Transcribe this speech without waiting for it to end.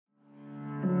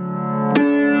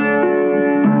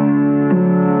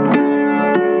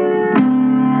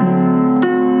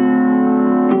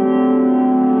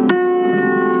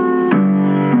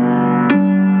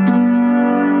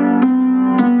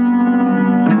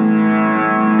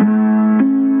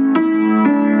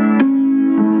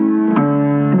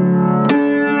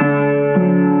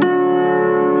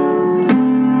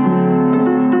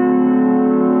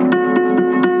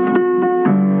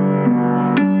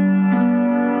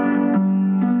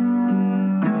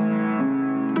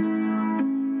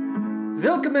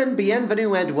Willkommen,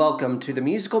 bienvenue, and welcome to The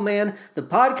Musical Man, the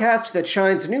podcast that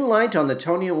shines new light on the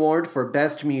Tony Award for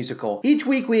Best Musical. Each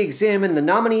week we examine the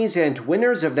nominees and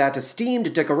winners of that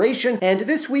esteemed decoration, and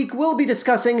this week we'll be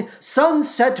discussing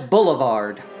Sunset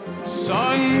Boulevard.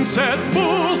 Sunset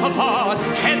Boulevard,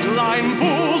 headline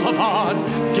Boulevard,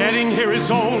 getting here is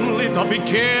only the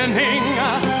beginning.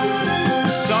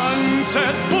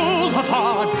 Sunset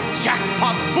Boulevard,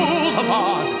 jackpot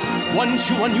Boulevard, once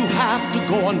you won you have to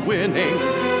go on winning.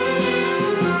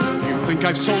 You think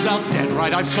I've sold out? Dead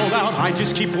right, I've sold out. I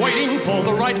just keep waiting for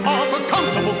the right offer,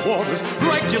 comfortable quarters,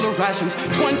 regular rations,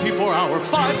 24-hour,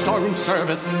 5-star room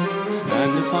service.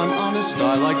 And if I'm honest,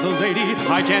 I like the lady.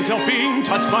 I can't help being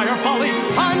touched by her folly.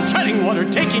 I'm treading water,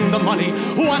 taking the money,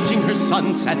 watching her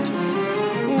sunset.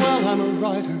 Well, I'm a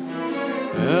writer.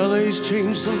 LA's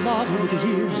changed a lot over the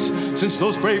years since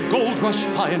those brave gold rush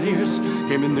pioneers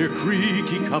came in their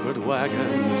creaky covered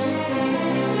wagons.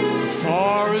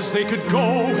 Far as they could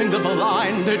go into the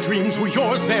line, their dreams were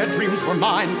yours, their dreams were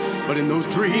mine, but in those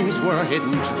dreams were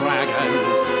hidden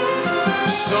dragons.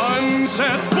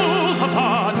 Sunset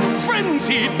Boulevard,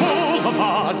 frenzied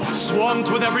Boulevard,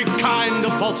 swamped with every kind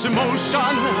of false emotion.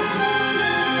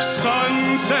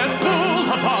 Sunset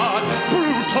Boulevard,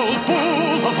 brutal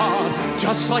Boulevard,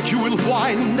 just like you will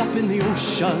wind up in the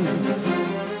ocean.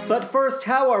 But first,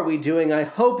 how are we doing? I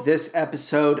hope this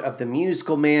episode of The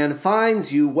Musical Man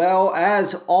finds you well.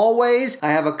 As always,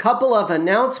 I have a couple of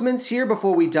announcements here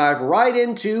before we dive right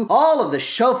into all of the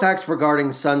show facts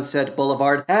regarding Sunset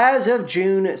Boulevard. As of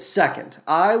June 2nd,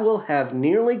 I will have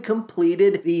nearly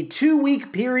completed the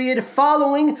 2-week period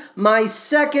following my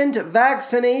second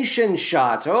vaccination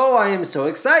shot. Oh, I am so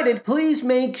excited. Please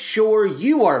make sure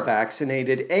you are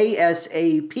vaccinated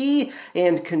ASAP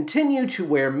and continue to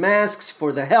wear masks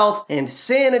for the health and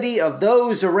sanity of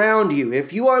those around you.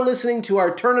 If you are listening to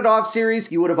our Turn It Off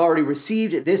series, you would have already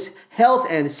received this health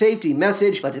and safety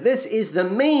message, but this is the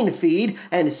main feed,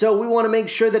 and so we want to make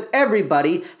sure that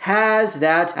everybody has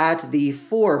that at the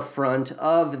forefront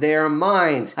of their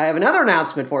minds. I have another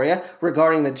announcement for you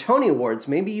regarding the Tony Awards.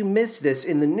 Maybe you missed this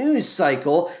in the news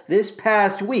cycle this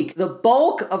past week. The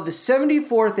bulk of the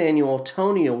 74th Annual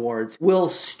Tony Awards will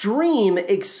stream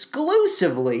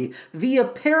exclusively via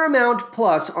Paramount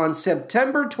Plus on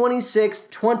September 26,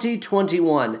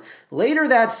 2021. Later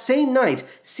that same night,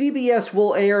 CBS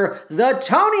will air The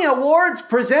Tony Awards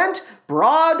present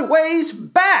Broadway's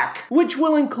Back, which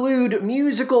will include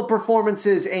musical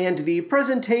performances and the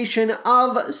presentation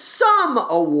of some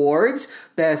awards,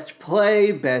 Best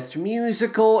Play, Best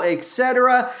Musical,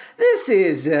 etc. This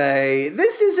is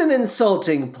an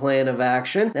insulting plan of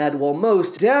action that will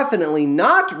most definitely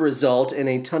not result in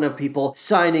a ton of people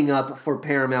signing up for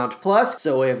Paramount Plus.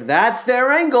 So if that's their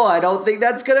angle, I don't think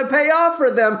that's going to pay off for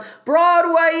them.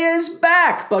 Broadway is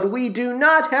back, but we do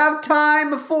not have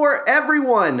time for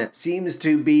everyone. Seems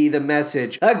to be the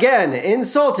message. Again,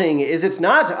 insulting, is it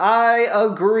not? I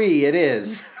agree, it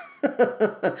is.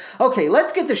 Okay,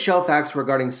 let's get the show facts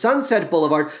regarding Sunset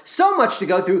Boulevard. So much to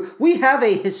go through. We have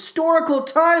a historical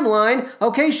timeline.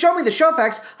 Okay, show me the show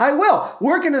facts. I will.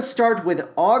 We're going to start with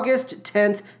August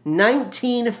 10th,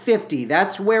 1950.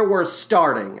 That's where we're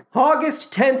starting.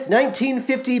 August 10th,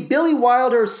 1950, Billy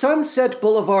Wilder's Sunset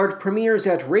Boulevard premieres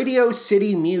at Radio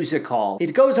City Music Hall.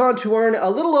 It goes on to earn a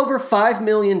little over $5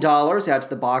 million at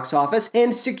the box office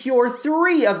and secure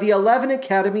 3 of the 11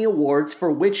 Academy Awards for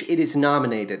which it is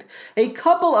nominated. A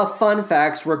couple of fun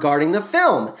facts regarding the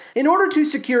film. In order to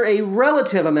secure a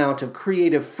relative amount of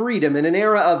creative freedom in an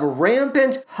era of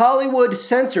rampant Hollywood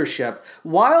censorship,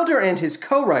 Wilder and his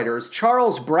co-writers,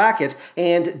 Charles Brackett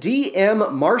and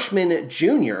D.M. Marshman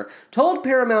Jr., told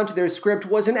Paramount their script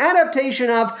was an adaptation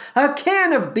of A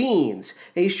Can of Beans,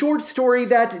 a short story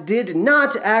that did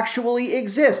not actually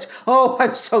exist. Oh,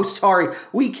 I'm so sorry.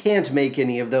 We can't make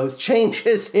any of those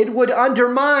changes. It would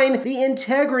undermine the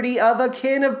integrity of A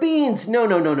Can of Beans.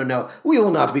 No. We will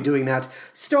not be doing that.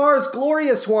 Stars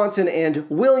Gloria Swanson and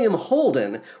William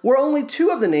Holden were only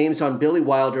 2 of the names on Billy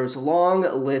Wilder's long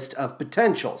list of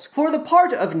potentials. For the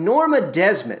part of Norma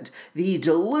Desmond, the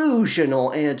delusional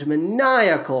and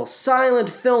maniacal silent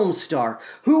film star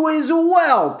who is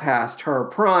well past her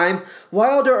prime,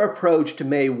 Wilder approached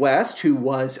Mae West, who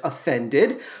was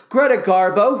offended, Greta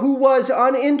Garbo, who was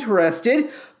uninterested,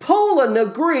 Pola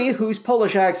Negri, whose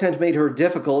Polish accent made her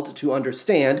difficult to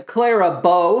understand, Clara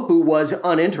Bow, who was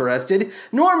uninterested,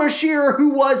 Norma Shearer, who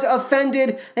was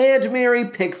offended, and Mary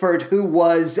Pickford, who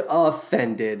was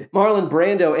offended. Marlon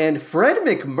Brando and Fred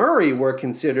MacMurray were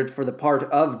considered for the part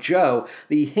of Joe,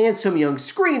 the handsome young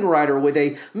screenwriter with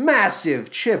a massive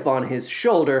chip on his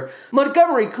shoulder.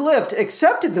 Montgomery Clift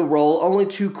accepted the role only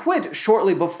to quit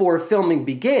shortly before filming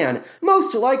began,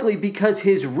 most likely because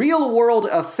his real-world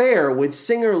affair with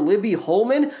singer Libby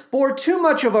Holman bore too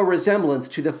much of a resemblance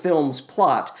to the film's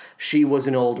plot. She was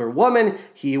an older woman,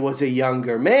 he was a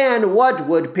younger man. What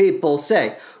would people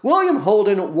say? William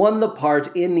Holden won the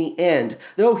part in the end,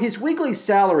 though his weekly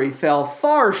salary fell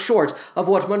far short of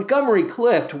what Montgomery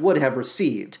Clift would have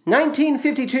received.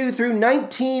 1952 through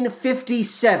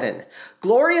 1957.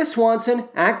 Gloria Swanson,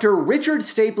 actor Richard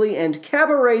Stapley, and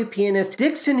cabaret pianist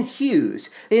Dixon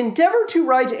Hughes endeavored to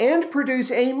write and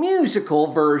produce a musical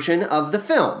version of the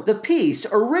film. The piece,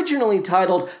 originally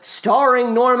titled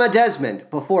Starring Norma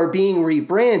Desmond, before being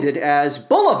rebranded as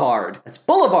Boulevard. That's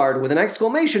Boulevard with an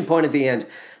exclamation point at the end.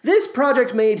 This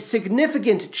project made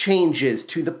significant changes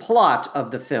to the plot of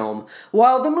the film.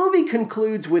 While the movie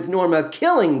concludes with Norma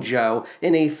killing Joe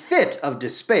in a fit of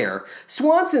despair,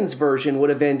 Swanson's version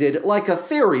would have ended like a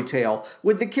fairy tale,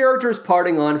 with the characters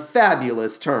parting on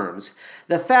fabulous terms.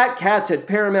 The fat cats at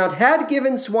Paramount had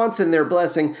given Swanson their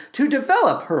blessing to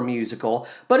develop her musical,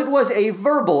 but it was a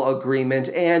verbal agreement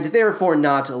and therefore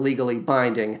not legally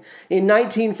binding. In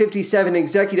 1957,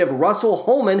 executive Russell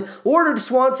Holman ordered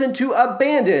Swanson to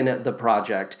abandon the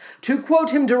project. To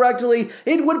quote him directly,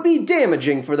 "It would be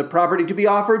damaging for the property to be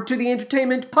offered to the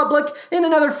entertainment public in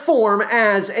another form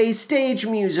as a stage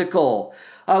musical."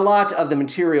 A lot of the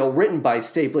material written by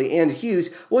Stapley and Hughes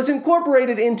was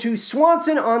incorporated into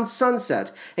Swanson on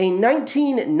Sunset, a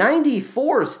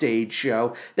 1994 stage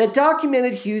show that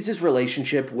documented Hughes'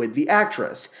 relationship with the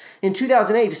actress. In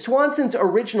 2008, Swanson's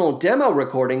original demo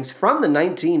recordings from the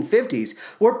 1950s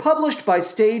were published by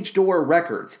Stage Door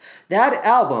Records. That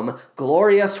album,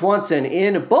 Gloria Swanson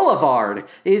in Boulevard,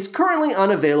 is currently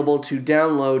unavailable to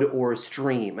download or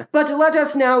stream. But let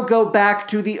us now go back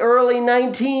to the early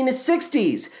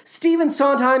 1960s. Stephen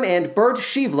Sondheim and Bert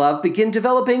Sheavlove begin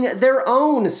developing their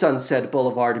own Sunset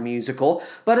Boulevard musical,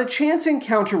 but a chance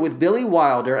encounter with Billy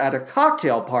Wilder at a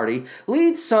cocktail party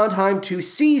leads Sondheim to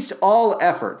cease all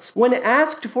efforts. When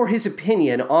asked for his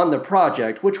opinion on the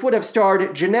project, which would have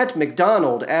starred Jeanette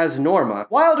MacDonald as Norma,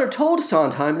 Wilder told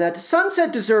Sondheim that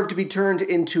Sunset deserved to be turned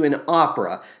into an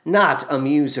opera, not a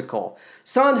musical.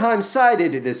 Sondheim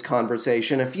cited this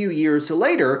conversation a few years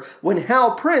later when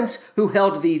Hal Prince, who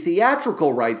held the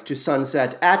theatrical rights to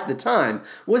Sunset at the time,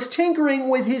 was tinkering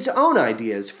with his own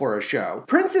ideas for a show.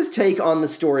 Prince's take on the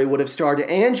story would have starred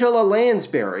Angela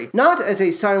Lansbury, not as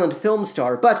a silent film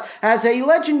star, but as a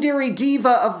legendary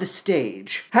diva of the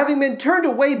stage. Having been turned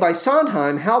away by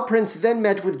Sondheim, Hal Prince then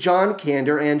met with John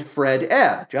Kander and Fred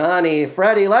Ebb. "Johnny,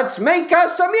 Freddie, let's make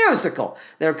us a musical!"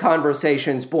 Their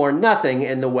conversations bore nothing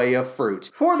in the way of fruit.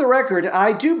 For the record,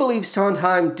 I do believe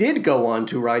Sondheim did go on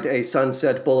to write a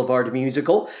Sunset Boulevard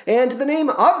musical, and the name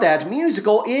of that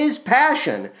musical is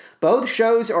Passion. Both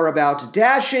shows are about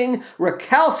dashing,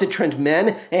 recalcitrant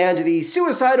men and the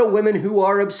suicidal women who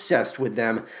are obsessed with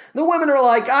them. The women are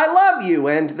like, "I love you,"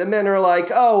 and the men are like,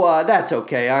 "Oh, that's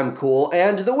okay, I'm cool,"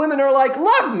 and the women are like,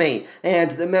 "Love me,"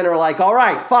 and the men are like, "All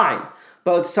right, fine."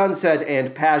 Both Sunset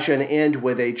and Passion end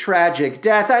with a tragic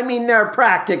death. I mean, they're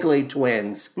practically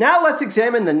twins. Now let's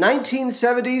examine the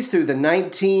 1970s through the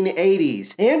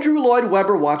 1980s. Andrew Lloyd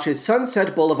Webber watches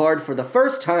Sunset Boulevard for the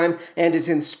first time and is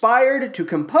inspired to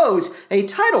compose a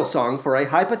title song for a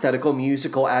hypothetical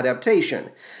musical adaptation.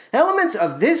 Elements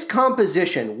of this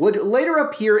composition would later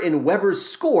appear in Webber's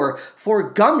score for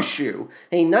Gumshoe,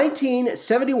 a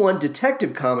 1971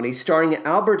 detective comedy starring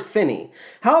Albert Finney.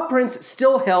 Hal Prince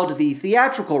still held the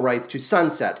theatrical rights to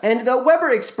Sunset, and though Webber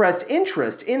expressed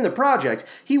interest in the project,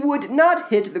 he would not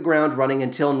hit the ground running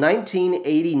until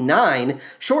 1989,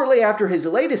 shortly after his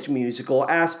latest musical,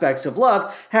 Aspects of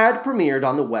Love, had premiered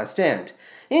on the West End.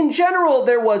 In general,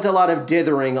 there was a lot of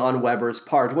dithering on Webber's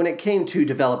part when it came to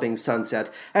developing Sunset,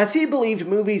 as he believed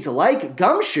movies like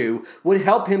Gumshoe would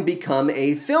help him become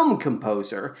a film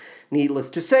composer. Needless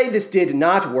to say, this did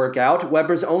not work out.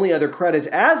 Webber's only other credit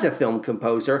as a film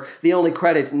composer, the only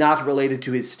credit not related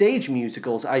to his stage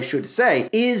musicals, I should say,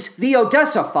 is The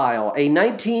Odessa File, a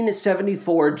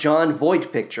 1974 Jon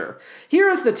Voight picture. Here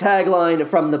is the tagline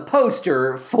from the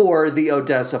poster for The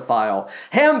Odessa File.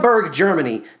 Hamburg,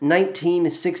 Germany,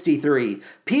 1963.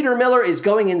 Peter Miller is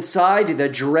going inside the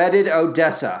dreaded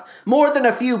Odessa. More than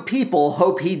a few people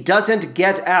hope he doesn't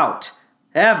get out.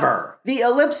 Ever. The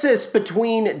ellipsis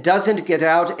between doesn't get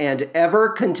out and ever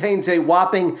contains a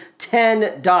whopping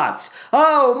 10 dots.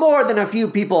 Oh, more than a few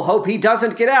people hope he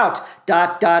doesn't get out.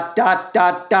 Dot, dot, dot,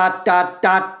 dot, dot, dot,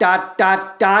 dot, dot,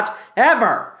 dot, dot,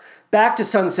 ever. Back to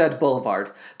Sunset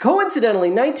Boulevard.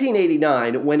 Coincidentally,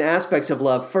 1989, when Aspects of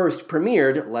Love first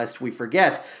premiered, lest we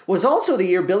forget, was also the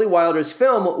year Billy Wilder's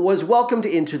film was welcomed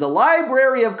into the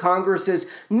Library of Congress's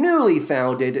newly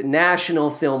founded National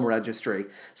Film Registry.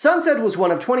 Sunset was one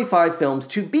of 25 films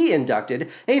to be inducted,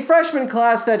 a freshman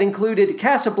class that included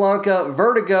Casablanca,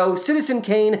 Vertigo, Citizen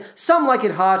Kane, Some Like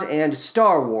It Hot, and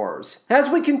Star Wars. As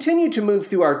we continue to move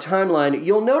through our timeline,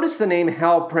 you'll notice the name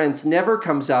Hal Prince never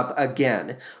comes up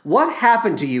again. What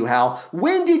happened to you, Hal?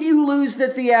 When did you lose the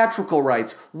theatrical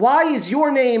rights? Why is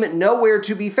your name nowhere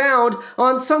to be found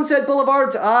on Sunset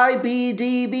Boulevard's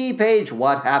IMDb page?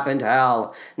 What happened,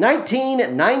 Hal?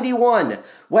 1991.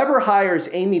 Weber hires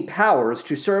Amy Powers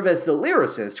to serve as the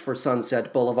lyricist for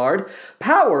Sunset Boulevard.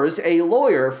 Powers, a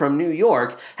lawyer from New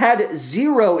York, had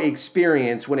zero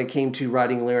experience when it came to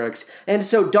writing lyrics, and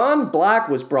so Don Black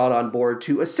was brought on board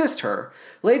to assist her.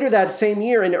 Later that same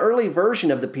year, an early version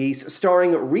of the piece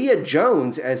starring Rhea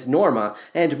Jones as Norma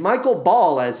and Michael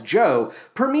Ball as Joe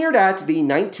premiered at the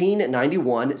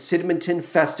 1991 Sidmonton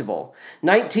Festival.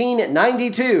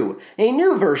 1992, a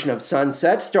new version of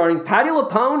Sunset starring Patti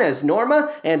LuPone as Norma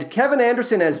and Kevin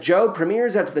Anderson as Joe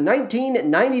premieres at the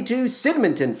 1992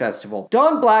 Sidmonton Festival.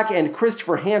 Don Black and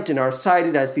Christopher Hampton are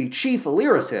cited as the chief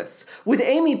lyricists, with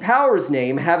Amy Powers'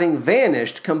 name having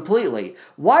vanished completely.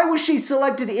 Why was she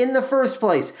selected in the first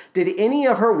place? Did any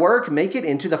of her work make it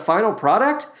into the final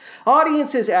product?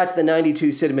 Audiences at the 92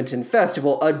 Sidmonton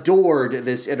Festival adored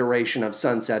this iteration of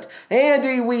Sunset,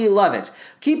 and we love it.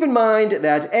 Keep in mind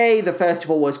that A, the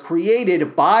festival was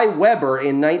created by Weber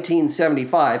in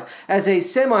 1975 as a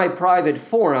semi-private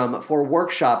forum for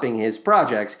workshopping his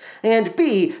projects, and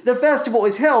B, the festival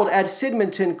is held at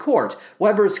Sidmonton Court,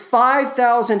 Weber's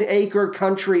 5,000-acre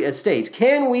country estate.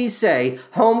 Can we say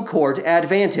home court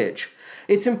advantage?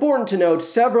 It's important to note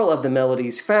several of the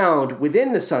melodies found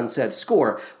within the Sunset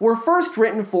score were first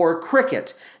written for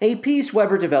Cricket, a piece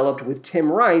Weber developed with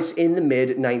Tim Rice in the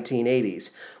mid-1980s.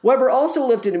 Weber also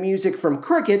lifted music from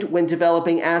Cricket when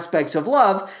developing Aspects of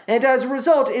Love, and as a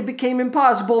result, it became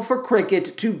impossible for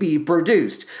Cricket to be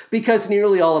produced, because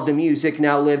nearly all of the music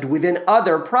now lived within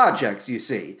other projects, you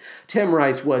see. Tim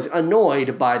Rice was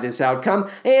annoyed by this outcome,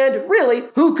 and really,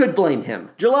 who could blame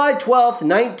him? July 12,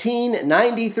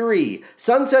 1993.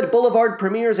 Sunset Boulevard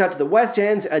premieres at the West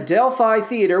End's Adelphi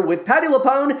Theater with Patti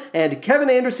LuPone and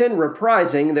Kevin Anderson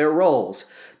reprising their roles.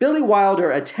 Billy Wilder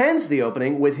attends the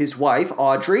opening with his wife,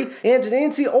 Audrey, and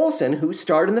Nancy Olson, who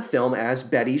starred in the film as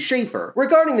Betty Schaefer.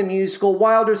 Regarding the musical,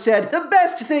 Wilder said, "The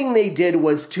best thing they did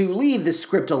was to leave the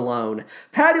script alone.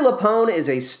 Patti LuPone is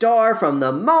a star from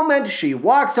the moment she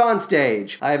walks on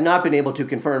stage." I have not been able to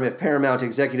confirm if Paramount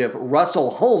executive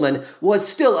Russell Holman was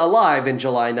still alive in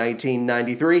July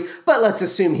 1993, but let's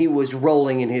assume he was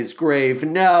rolling in his grave.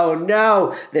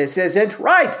 No, this isn't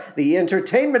right. The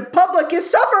entertainment public is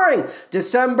suffering.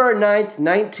 December 9th,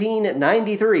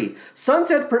 1993.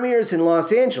 Sunset premieres in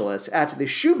Los Angeles at the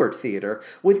Schubert Theater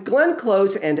with Glenn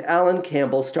Close and Alan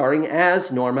Campbell starring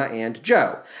as Norma and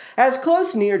Joe. As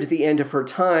Close neared the end of her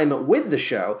time with the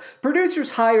show,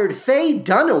 producers hired Faye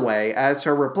Dunaway as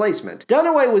her replacement.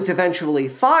 Dunaway was eventually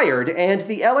fired, and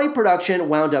the LA production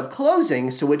wound up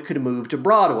closing so it could move to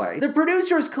Broadway. The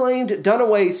producers claimed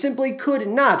Dunaway simply could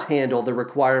not handle the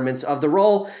requirements of the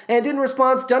role, and in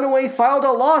response, Dunaway filed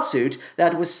a lawsuit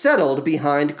that was settled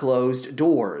behind closed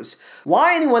doors.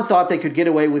 Why anyone thought they could get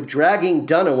away with dragging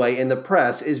Dunaway in the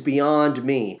press is beyond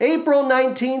me. April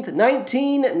 19th,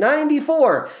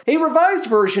 1994. A revised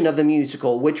version of the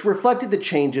musical, which reflected the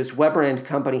changes Weber and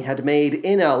Company had made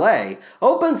in LA,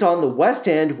 opens on the West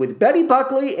End with Betty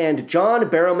Buckley and John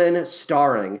Barrowman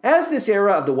starring. As this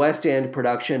era of the West End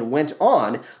production went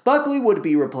on, Buckley would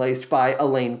be replaced by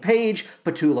Elaine Page,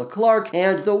 Petula Clark,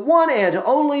 and the one and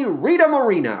only Rita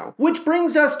Moreno. Which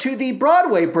brings us to the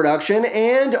Broadway production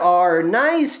and our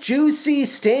nice, juicy,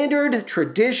 standard,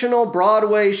 traditional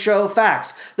Broadway show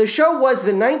facts. The show was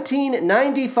the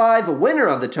 1995 winner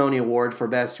of the Tony Award for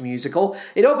Best Musical.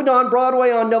 It opened on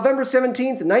Broadway on November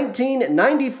 17th,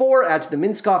 1994 at the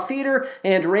Minskoff Theater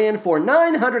and ran for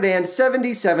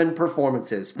 977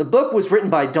 performances. The book was written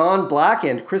by Don Black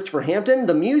and Christopher Hampton.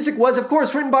 The music was, of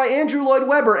course, written by Andrew Lloyd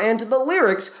Webber, and the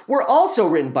lyrics were also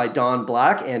written by Don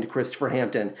Black and Christopher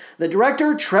Hampton. The director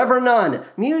Director Trevor Nunn.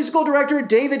 Musical Director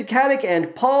David Caddick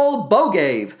and Paul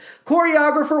Bogave.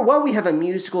 Choreographer, well, we have a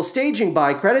musical staging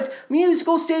by credit.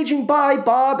 Musical staging by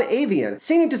Bob Avian.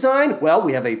 Scenic design, well,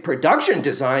 we have a production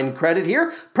design credit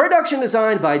here. Production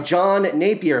design by John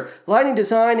Napier. Lighting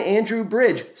design, Andrew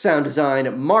Bridge. Sound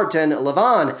design, Martin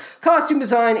Levon. Costume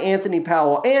design, Anthony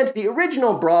Powell. And the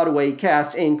original Broadway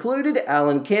cast included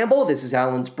Alan Campbell. This is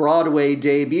Alan's Broadway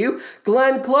debut.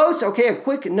 Glenn Close. Okay, a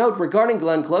quick note regarding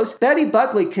Glenn Close. Betty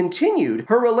Buckley continued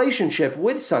her relationship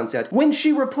with Sunset when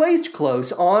she replaced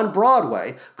Close on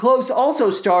Broadway. Close also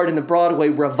starred in the Broadway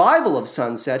revival of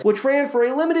Sunset, which ran for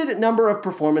a limited number of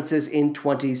performances in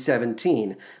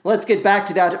 2017. Let's get back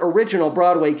to that original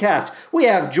Broadway cast. We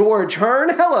have George Hearn.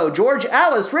 Hello, George.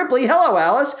 Alice Ripley. Hello,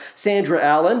 Alice. Sandra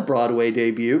Allen, Broadway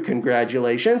debut.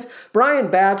 Congratulations. Brian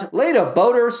Batt, Leda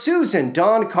Boder, Susan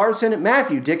Dawn Carson,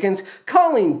 Matthew Dickens,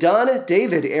 Colleen Dunn,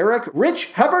 David Eric,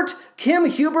 Rich Hebert, Kim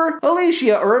Huber,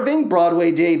 Alicia Irving,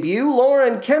 Broadway debut,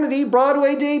 Lauren Kennedy,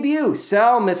 Broadway debut,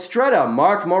 Sal Mistretta,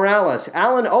 Mark Morales,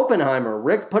 Alan Oppenheimer,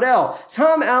 Rick Podell,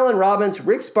 Tom Allen Robbins,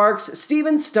 Rick Sparks,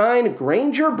 Stephen Stein,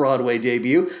 Granger, Broadway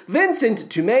debut, Vincent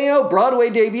Tumeo, Broadway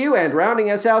debut, and rounding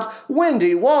us out,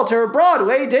 Wendy Walter,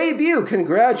 Broadway debut.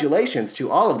 Congratulations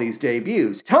to all of these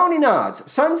debuts. Tony nods.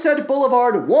 Sunset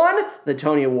Boulevard won the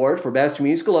Tony Award for Best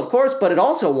Musical, of course, but it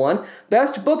also won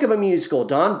Best Book of a Musical,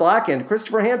 Don Black and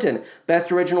Christopher Hampton.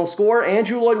 Best Original Score,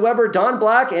 Andrew Lloyd Webber, Don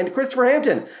Black, and Christopher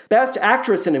Hampton. Best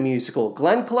Actress in a Musical,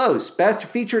 Glenn Close. Best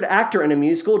Featured Actor in a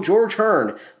Musical, George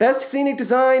Hearn. Best Scenic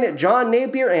Design, John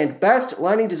Napier, and Best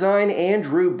Lighting Design,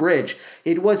 Andrew Bridge.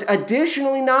 It was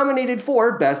additionally nominated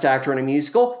for Best Actor in a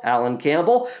Musical, Alan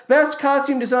Campbell. Best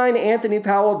Costume Design, Anthony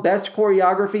Powell. Best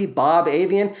Choreography, Bob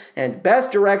Avian. And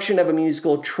Best Direction of a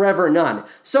Musical, Trevor Nunn.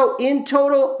 So in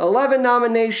total, 11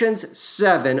 nominations,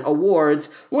 7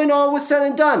 awards, when all was said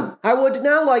and done. I would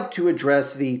now like to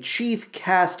address the chief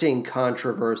casting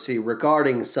controversy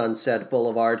regarding Sunset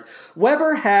Boulevard.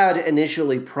 Webber had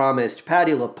initially promised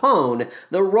Patti LuPone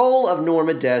the role of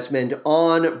Norma Desmond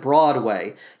on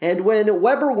Broadway, and when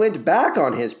Webber went back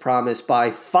on his promise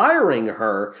by firing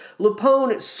her,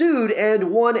 LuPone sued and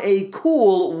won a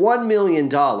cool $1 million.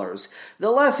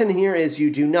 The lesson here is you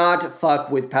do not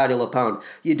fuck with Patti LuPone.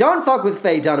 You don't fuck with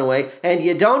Faye Dunaway, and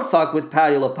you don't fuck with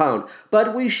Patti LuPone.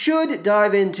 But we should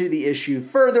dive into the issue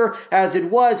further, as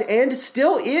it was and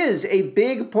still is a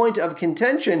big point of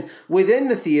contention within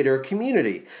the theater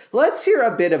community. Let's hear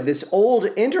a bit of this old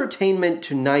Entertainment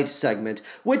Tonight segment,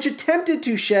 which attempted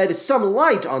to shed some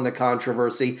light on the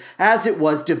controversy as it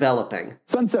was developing.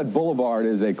 Sunset Boulevard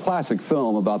is a classic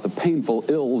film about the painful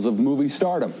ills of movie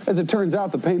stardom. As it turns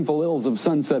out, the painful ills of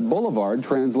Sunset Boulevard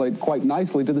translate quite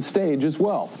nicely to the stage as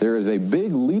well. There is a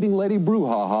big leading lady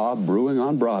brouhaha brewing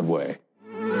on Broadway.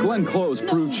 Glenn Close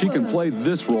proved she can play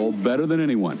this role better than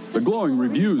anyone. The glowing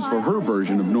reviews for her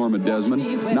version of Norma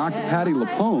Desmond knocked Patti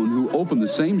LuPone, who opened the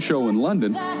same show in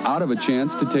London, out of a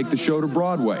chance to take the show to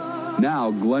Broadway.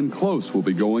 Now Glenn Close will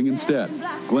be going instead.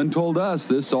 Glenn told us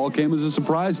this all came as a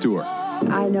surprise to her.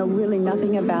 I know really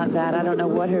nothing about that. I don't know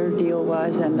what her deal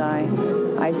was, and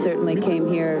I certainly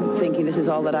came here thinking this is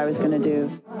all that I was going to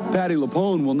do. Patti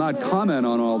LuPone will not comment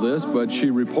on all this, but she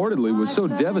reportedly was so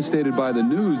devastated by the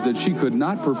news that she could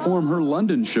not perform her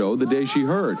London show the day she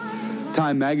heard.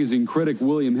 Time magazine critic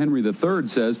William Henry III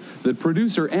says that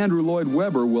producer Andrew Lloyd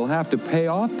Webber will have to pay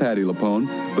off Patti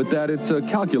LuPone, but that it's a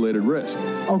calculated risk.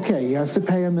 Okay, he has to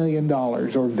pay $1 million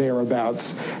or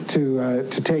thereabouts to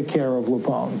take care of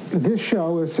LuPone. This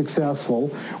show is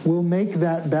successful. We'll make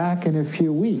that back in a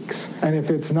few weeks. And if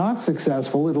it's not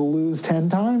successful, it'll lose 10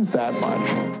 times that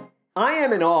much. I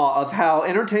am in awe of how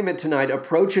Entertainment Tonight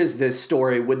approaches this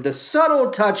story with the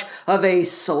subtle touch of a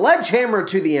sledgehammer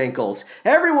to the ankles.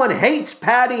 Everyone hates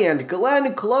Patti, and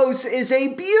Glenn Close is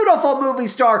a beautiful movie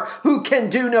star who can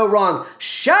do no wrong.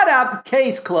 Shut up,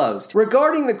 case closed.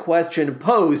 Regarding the question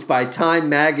posed by Time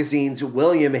Magazine's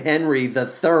William Henry III,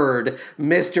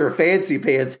 Mr. Fancy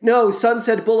Pants, no,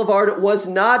 Sunset Boulevard was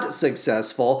not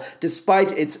successful.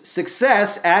 Despite its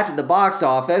success at the box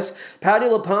office, Patti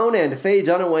LuPone and Faye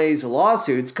Dunaway's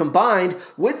lawsuits, combined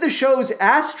with the show's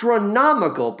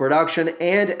astronomical production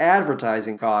and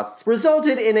advertising costs,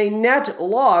 resulted in a net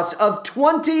loss of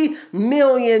 $20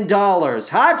 million.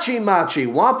 Hachi machi,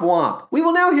 womp womp. We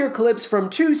will now hear clips from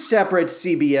 2 separate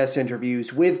CBS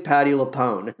interviews with Patti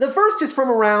LuPone. The first is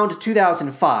from around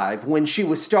 2005, when she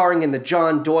was starring in the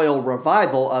John Doyle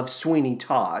revival of Sweeney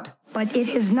Todd. But it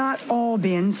has not all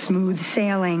been smooth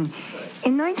sailing.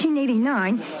 In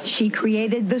 1989, she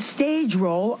created the stage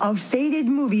role of faded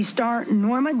movie star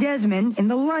Norma Desmond in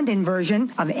the London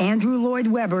version of Andrew Lloyd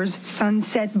Webber's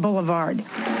Sunset Boulevard.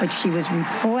 But she was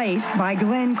replaced by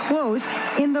Glenn Close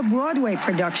in the Broadway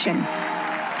production.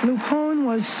 Lupone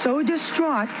was so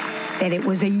distraught that it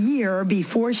was a year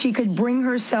before she could bring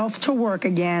herself to work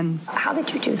again. How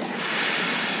did you do that?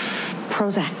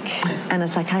 Prozac and a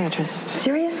psychiatrist.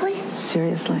 Seriously?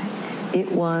 Seriously.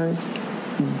 It was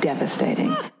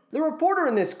devastating. The reporter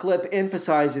in this clip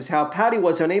emphasizes how Patty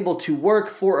was unable to work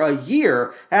for a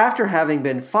year after having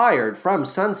been fired from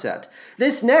Sunset.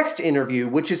 This next interview,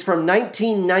 which is from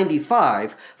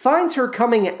 1995, finds her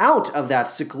coming out of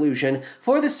that seclusion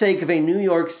for the sake of a New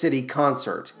York City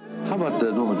concert. How about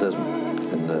Norma Desmond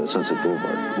in Sunset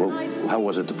Boulevard? Well, how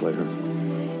was it to play her?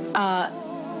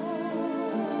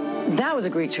 That was a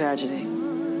Greek tragedy.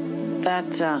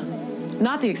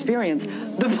 Not the experience,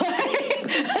 the play.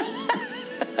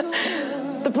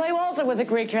 The play also was a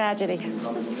Greek tragedy.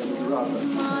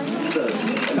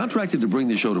 Contracted to bring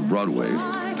the show to Broadway,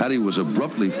 Patty was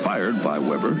abruptly fired by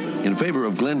Webber in favor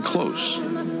of Glenn Close.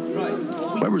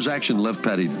 Webber's action left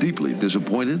Patty deeply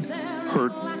disappointed,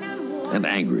 hurt, and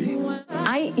angry.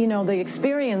 The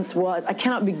experience was, I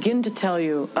cannot begin to tell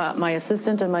you, my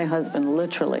assistant and my husband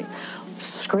literally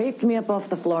scraped me up off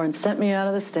the floor and sent me out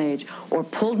of the stage, or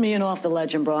pulled me in off the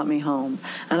ledge and brought me home.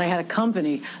 And I had a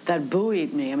company that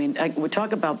buoyed me. I mean, we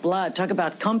talk about blood, talk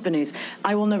about companies.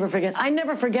 I will never forget. I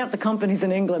never forget the companies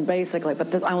in England, basically,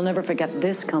 but I will never forget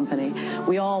this company.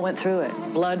 We all went through it.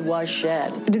 Blood was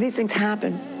shed. Do these things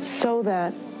happen so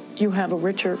that you have a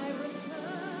richer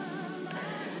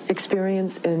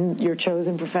experience in your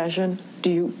chosen profession? Do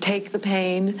you take the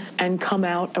pain and come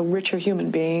out a richer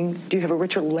human being? Do you have a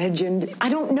richer legend? I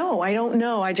don't know. I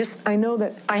know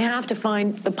that I have to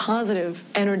find the positive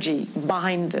energy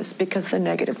behind this, because the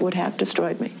negative would have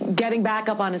destroyed me. Getting back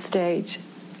up on a stage,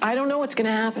 I don't know what's going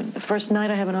to happen. The first night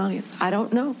I have an audience, I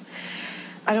don't know.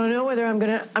 I don't know whether I'm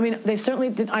going to, they certainly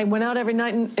did. I went out every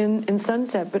night in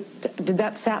Sunset, but did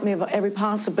that sap me of every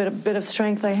possible bit of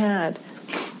strength I had?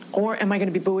 Or am I going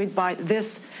to be buoyed by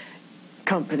this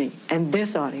company and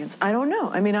this audience? I don't know.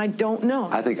 I don't know.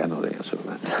 I think I know the answer to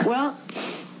that. Well,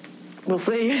 we'll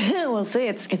see. We'll see.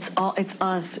 It's us. It's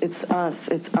us. It's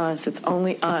us. It's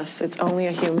only us. It's only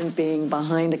a human being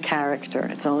behind a character.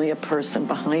 It's only a person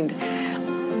behind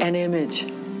an image.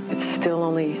 It's still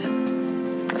only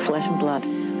flesh and blood.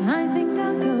 I think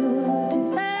I'll go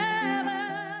to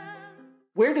heaven.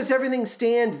 Where does everything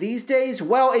stand these days?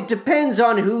 Well, it depends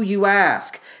on who you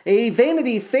ask. A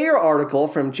Vanity Fair article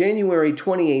from January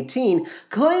 2018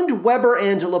 claimed Webber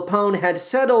and Lupone had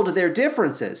settled their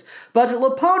differences, but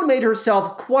Lupone made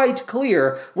herself quite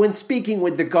clear when speaking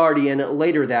with The Guardian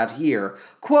later that year.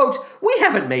 Quote, "We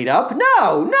haven't made up.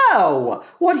 No.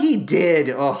 What he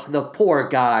did, the poor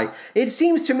guy. It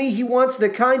seems to me he wants the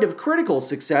kind of critical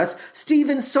success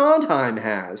Stephen Sondheim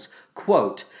has."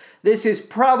 Quote, "This is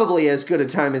probably as good a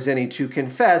time as any to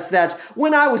confess that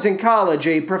when I was in college,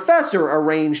 a professor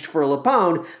arranged for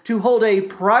Lupone to hold a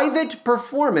private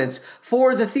performance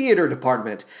for the theater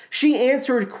department. She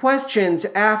answered questions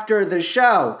after the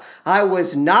show. I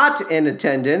was not in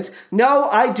attendance. No,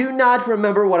 I do not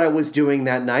remember what I was doing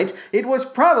that night. It was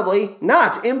probably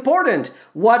not important.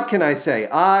 What can I say?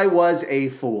 I was a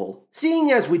fool."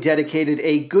 Seeing as we dedicated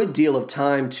a good deal of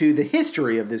time to the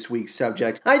history of this week's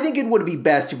subject, I think it would be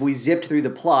best if we zipped through the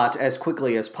plot as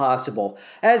quickly as possible.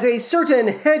 As a certain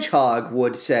hedgehog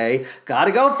would say,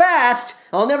 gotta go fast!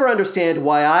 I'll never understand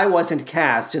why I wasn't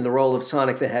cast in the role of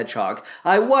Sonic the Hedgehog.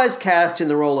 I was cast in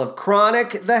the role of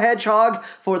Chronic the Hedgehog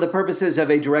for the purposes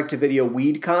of a direct-to-video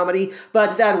weed comedy,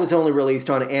 but that was only released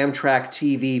on Amtrak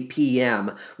TV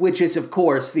PM, which is, of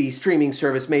course, the streaming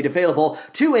service made available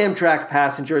to Amtrak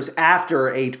passengers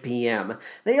after 8 p.m.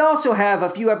 They also have a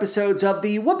few episodes of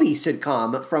the Whoopi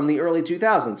sitcom from the early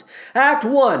 2000s. Act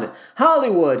 1,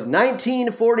 Hollywood,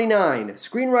 1949.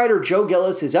 Screenwriter Joe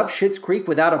Gillis is up Schitt's Creek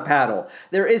without a paddle.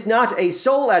 There is not a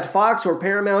soul at Fox or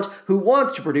Paramount who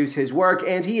wants to produce his work,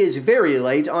 and he is very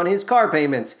late on his car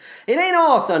payments. It ain't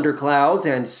all thunderclouds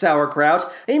and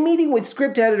sauerkraut. A meeting with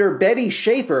script editor Betty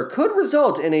Schaefer could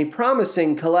result in a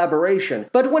promising collaboration.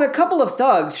 But when a couple of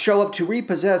thugs show up to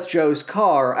repossess Joe's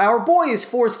car, our boy is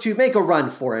forced to make a run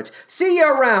for it. See you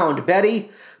around,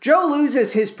 Betty. Joe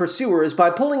loses his pursuers by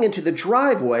pulling pulling into the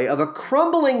driveway of a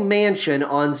crumbling mansion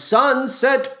on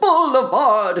Sunset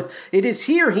Boulevard. It is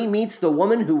here he meets the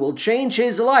woman who will change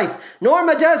his life,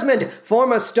 Norma Desmond,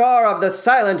 former star of the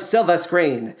silent silver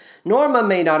screen. Norma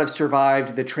may not have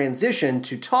survived the transition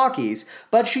to talkies,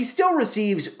 but she still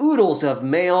receives oodles of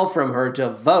mail from her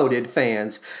devoted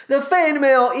fans. The fan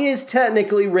mail is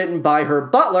technically written by her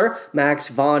butler, Max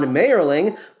von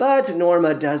Mayerling, but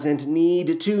Norma doesn't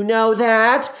need to know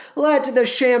that. Let the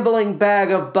shambling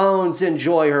bag of bones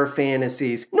enjoy her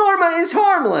fantasies. Norma is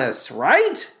harmless,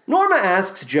 right? Norma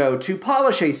asks Joe to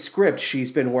polish a script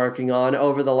she's been working on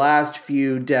over the last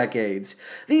few decades.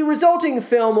 The resulting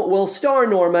film will star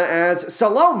Norma as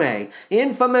Salome,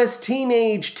 infamous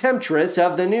teenage temptress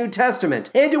of the New Testament,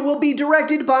 and it will be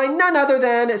directed by none other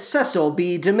than Cecil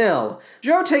B. DeMille.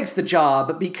 Joe takes the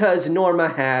job because Norma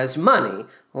has money.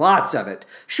 Lots of it.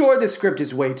 Sure, the script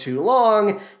is way too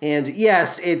long, and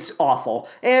yes, it's awful.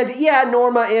 And yeah,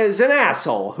 Norma is an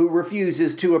asshole who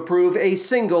refuses to approve a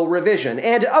single revision.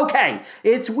 And okay,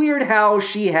 it's weird how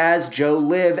she has Joe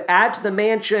live at the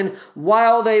mansion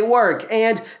while they work,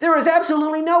 and there is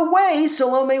absolutely no way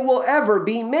Salome will ever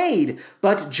be made.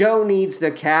 But Joe needs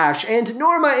the cash, and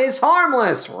Norma is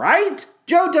harmless, right?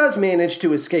 Joe does manage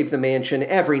to escape the mansion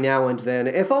every now and then,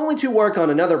 if only to work on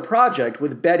another project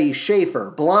with Betty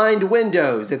Schaefer, Blind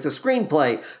Windows. It's a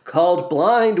screenplay called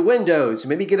Blind Windows.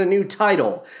 Maybe get a new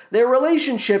title. Their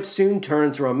relationship soon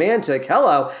turns romantic,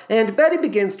 and Betty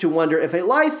begins to wonder if a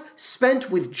life spent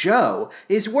with Joe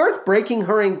is worth breaking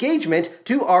her engagement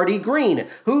to Artie Green.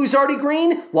 Who's Artie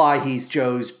Green? Why, he's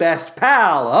Joe's best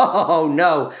pal. Oh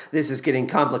no, this is getting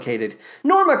complicated.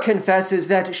 Norma confesses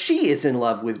that she is in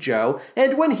love with Joe,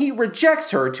 and when he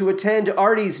rejects her to attend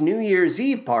Artie's New Year's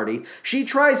Eve party, she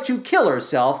tries to kill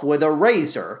herself with a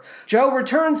razor. Joe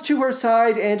returns to her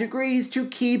side and agrees to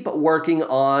keep working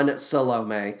on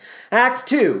Salome. Act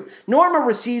 2. Norma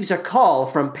receives a call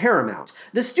from Paramount.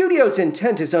 The studio's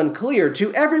intent is unclear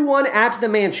to everyone at the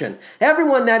mansion.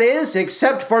 Everyone, that is,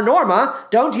 except for Norma.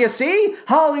 Don't you see?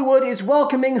 Hollywood is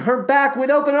welcoming her back with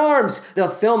open arms. The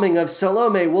filming of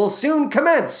Salome will soon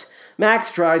commence.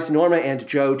 Max drives Norma and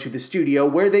Joe to the studio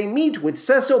where they meet with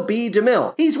Cecil B.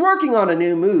 DeMille. He's working on a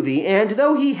new movie, and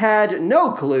though he had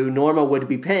no clue Norma would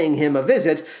be paying him a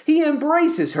visit, he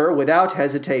embraces her without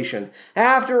hesitation.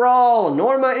 After all,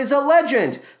 Norma is a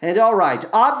legend. And alright,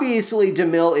 obviously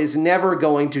DeMille is never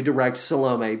going to direct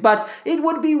Salome, but it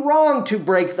would be wrong to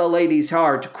break the lady's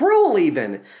heart, cruel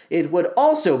even. It would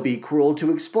also be cruel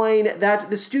to explain that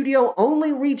the studio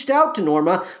only reached out to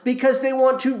Norma because they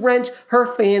want to rent her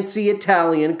fancy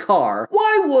Italian car.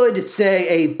 Why would, say,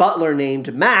 a butler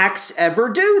named Max ever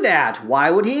do that?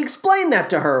 Why would he explain that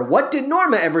to her? What did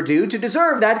Norma ever do to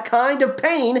deserve that kind of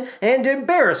pain and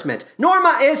embarrassment?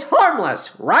 Norma is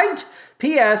harmless, right?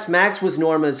 P.S. Max was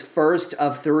Norma's first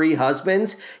of 3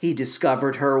 husbands. He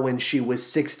discovered her when she was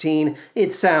 16.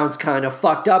 It sounds kind of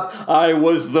fucked up. I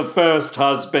was the first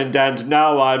husband and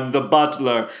now I'm the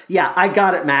butler. Yeah, I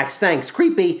got it, Max. Thanks.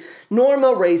 Creepy.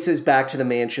 Norma races back to the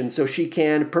mansion so she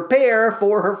can prepare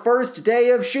for her first day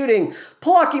of shooting.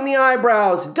 Plucking the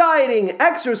eyebrows, dieting,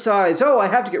 exercise. Oh, I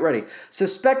have to get ready.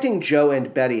 Suspecting Joe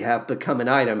and Betty have become an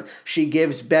item, she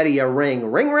gives Betty a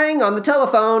ring. Ring, ring on the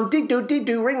telephone.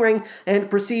 Dee-doo, ring, ring. And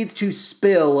proceeds to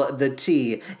spill the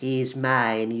tea. He's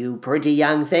mine, you pretty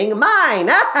young thing. Mine!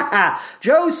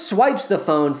 Joe swipes the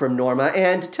phone from Norma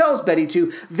and tells Betty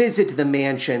to visit the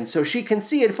mansion so she can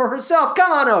see it for herself.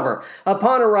 Come on over.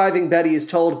 Upon arriving, Betty is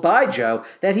told by Joe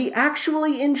that he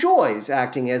actually enjoys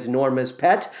acting as Norma's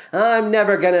pet. I'm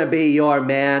never gonna be your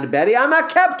man, Betty. I'm a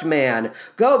kept man.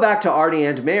 Go back to Artie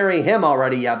and marry him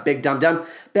already, you big dum-dum.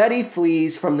 Betty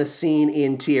flees from the scene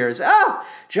in tears. Oh!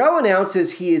 Joe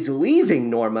announces he is leaving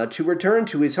Norma to return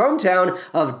to his hometown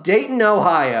of Dayton,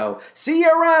 Ohio. See you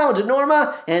around,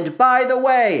 Norma. And by the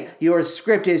way, your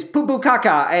script is poo-poo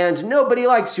caca and nobody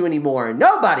likes you anymore.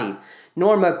 Nobody!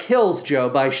 Norma kills Joe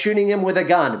by shooting him with a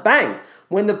gun. Bang!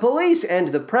 When the police and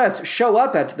the press show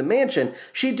up at the mansion,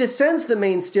 she descends the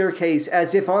main staircase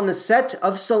as if on the set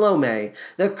of Salome.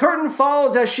 The curtain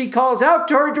falls as she calls out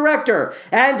to her director,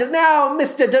 "And now,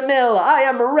 Mr. DeMille, I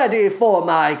am ready for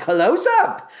my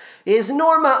close-up." Is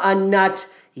Norma a nut?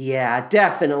 Yeah,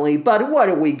 definitely, but what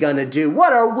are we gonna do?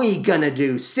 What are we gonna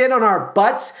do? Sit on our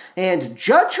butts and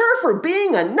judge her for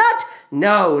being a nut?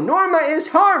 No, Norma is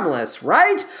harmless,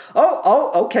 right?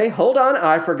 Okay, hold on.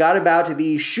 I forgot about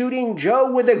the shooting Joe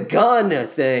with a gun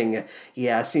thing.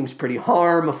 Yeah, seems pretty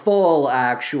harmful,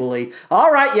 actually.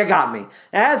 All right, you got me.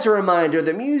 As a reminder,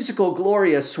 the musical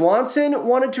Gloria Swanson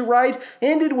wanted to write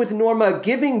ended with Norma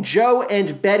giving Joe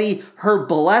and Betty her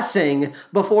blessing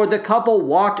before the couple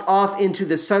walked off into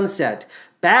the sunset.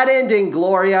 Bad ending,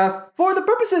 Gloria. For the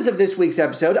purposes of this week's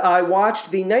episode, I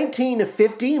watched the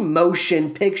 1950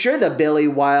 motion picture, the Billy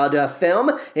Wilder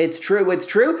film. It's true.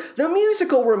 The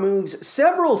musical removes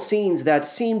several scenes that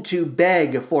seem to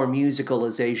beg for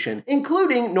musicalization,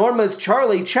 including Norma's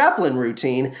Charlie Chaplin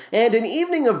routine and an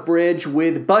evening of bridge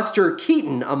with Buster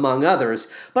Keaton, among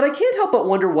others. But I can't help but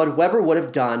wonder what Weber would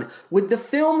have done with the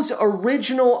film's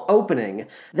original opening.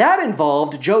 That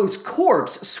involved Joe's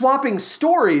corpse swapping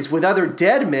stories with other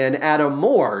dead men at a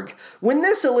morgue. When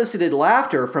this elicited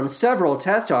laughter from several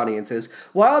test audiences,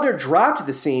 Wilder dropped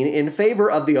the scene in favor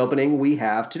of the opening we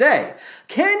have today.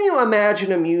 Can you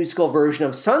imagine a musical version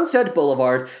of Sunset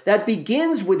Boulevard that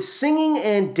begins with singing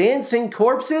and dancing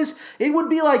corpses? It would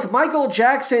be like Michael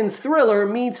Jackson's Thriller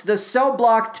meets the Cell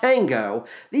Block Tango.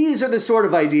 These are the sort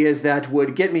of ideas that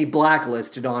would get me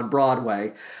blacklisted on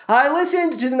Broadway. I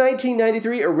listened to the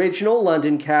 1993 original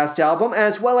London cast album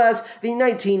as well as the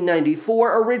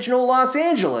 1994 original Los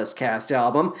Angeles cast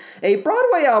album. A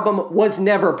Broadway album was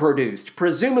never produced,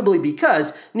 presumably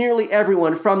because nearly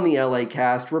everyone from the LA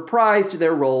cast reprised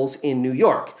their roles in New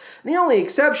York. The only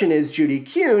exception is Judy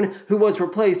Kuhn, who was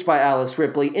replaced by Alice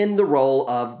Ripley in the role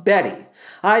of Betty.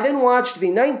 I then watched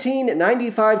the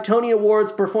 1995 Tony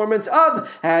Awards performance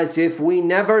of As If We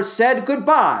Never Said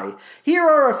Goodbye. Here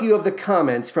are a few of the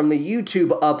comments from the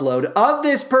YouTube upload of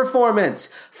this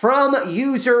performance from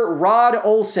user Rod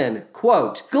Olson.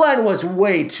 Quote, Glenn was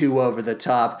way too over the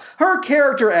top. Her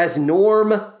character as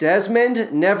Norm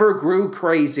Desmond never grew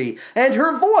crazy, and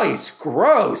her voice,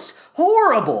 gross,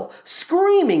 horrible,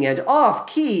 screaming and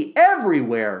off-key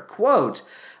everywhere. Quote,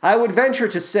 I would venture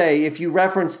to say if you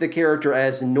reference the character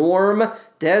as Norm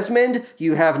Desmond,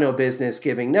 you have no business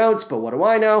giving notes, but what do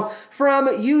I know?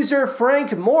 From user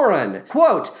Frank Moran.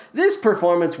 Quote, this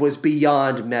performance was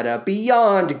beyond meta,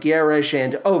 beyond garish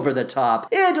and over the top.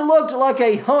 It looked like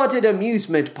a haunted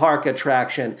amusement park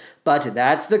attraction, but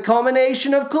that's the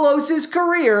culmination of Close's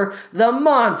career, the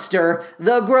monster,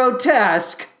 the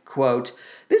grotesque. Quote,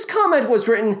 this comment was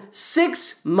written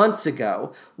 6 months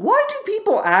ago. Why do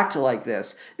people act like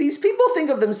this? These people think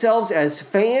of themselves as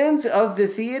fans of the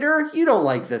theater? You don't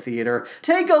like the theater.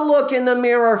 Take a look in the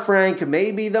mirror, Frank.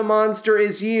 Maybe the monster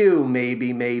is you.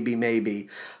 Maybe.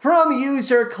 From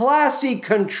user Classy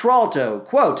Contralto,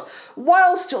 quote,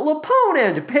 whilst Lapone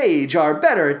and Page are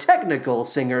better technical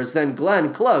singers than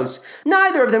Glenn Close,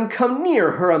 neither of them come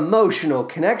near her emotional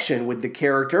connection with the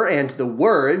character and the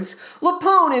words.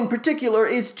 Lapone in particular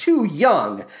is too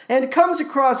young and comes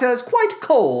across as quite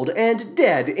cold and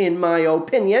dead in my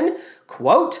opinion.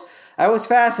 Quote, I was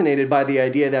fascinated by the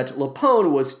idea that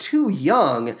Lapone was too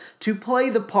young to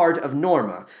play the part of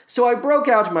Norma, so I broke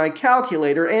out my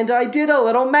calculator and I did a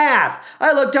little math.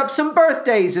 I looked up some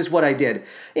birthdays is what I did.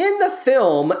 In the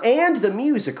film and the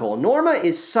musical, Norma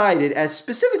is cited as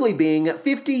specifically being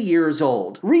 50 years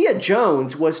old. Rhea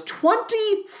Jones was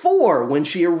 24 when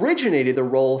she originated the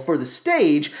role for the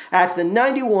stage at the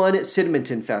 91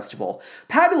 Sidmonton Festival.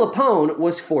 Patti LuPone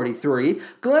was 43,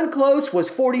 Glenn Close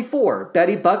was 44,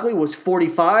 Betty Buckley was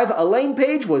 45, Elaine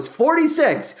Page was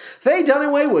 46, Faye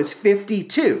Dunaway was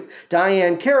 52,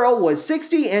 Diane Carroll was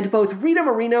 60, and both Rita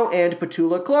Moreno and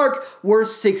Petula Clark were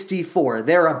 64,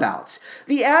 thereabouts.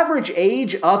 The average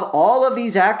age of all of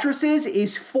these actresses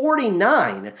is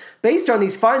 49. Based on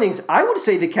these findings, I would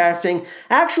say the casting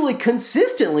actually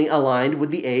consistently aligned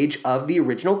with the age of the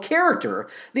original character.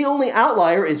 The only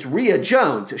outlier is Rhea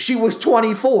Jones. She was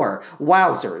 24.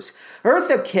 Wowzers.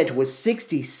 Eartha Kitt was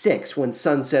 66 when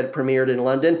Sunset premiered in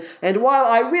London, and while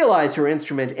I realize her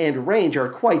instrument and range are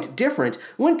quite different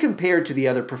when compared to the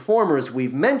other performers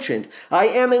we've mentioned, I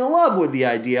am in love with the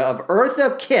idea of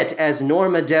Eartha Kitt as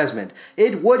Norma Desmond.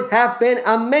 It would have been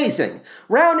amazing.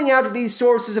 Rounding out these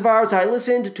sources of ours, I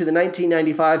listened to the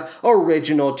 1995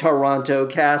 original Toronto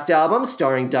cast album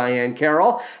starring Diane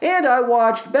Carroll, and I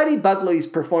watched Betty Buckley's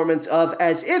performance of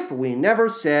As If We Never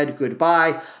Said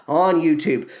Goodbye on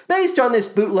YouTube. Based on this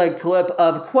bootleg clip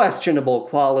of questionable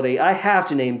quality, I have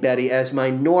to name Betty as my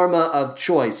Norma of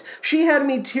choice. She had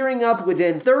me tearing up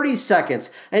within 30 seconds,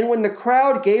 and when the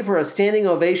crowd gave her a standing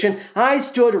ovation, I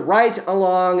stood right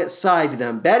alongside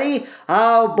them. Betty,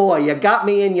 oh boy, you got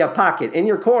me in your pocket. In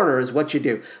your corner is what you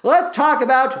do. Let's talk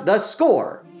about the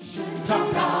score.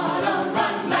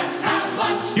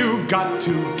 You've got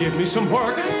to give me some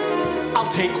work. I'll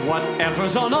take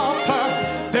whatever's on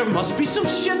offer. There must be some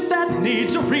shit that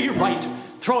needs a rewrite.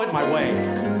 Throw it my way.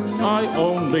 I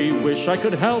only wish I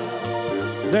could help.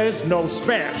 There's no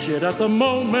spare shit at the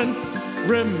moment.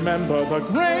 Remember, the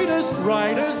greatest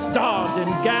writers starved in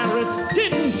garrets,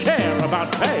 didn't care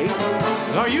about pay.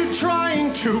 Are you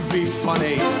trying to be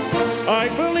funny? I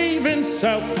believe in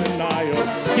self-denial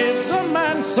gives a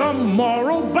man some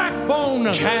moral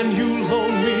backbone. Can you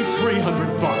loan me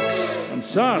 $300? I'm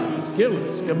sorry,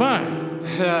 Gillis, goodbye.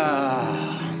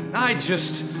 I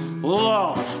just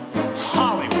love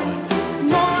Hollywood.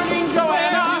 Morning,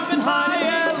 Joanna.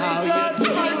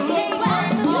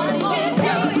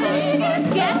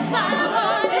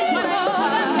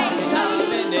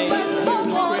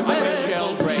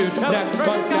 Next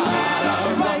one,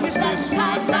 gotta run this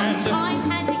weekend. I'm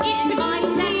handing it to my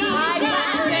second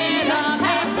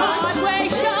Broadway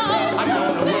show. I'm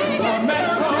gonna work the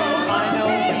metro. I know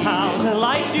how to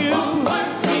like you.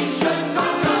 We should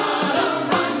talk about a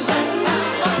run. Let's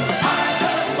have lunch.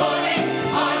 Good morning,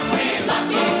 aren't we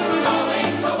lucky?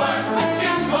 Going to work with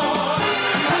Jim Moore.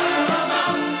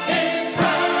 Paramount is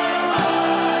paradise.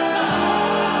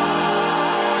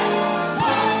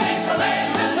 Movies for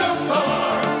lanes and so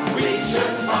forth. We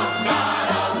should talk about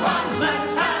a run.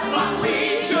 Let's have lunch. We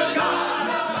should talk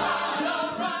about a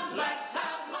run. Let's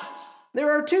have lunch.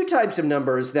 There are two types of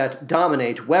numbers that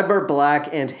dominate Weber, Black,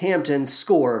 and Hampton's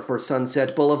score for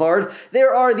Sunset Boulevard.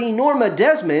 There are the Norma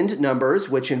Desmond numbers,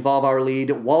 which involve our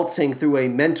lead waltzing through a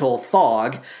mental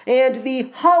fog, and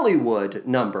the Hollywood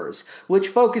numbers, which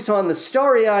focus on the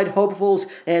starry-eyed hopefuls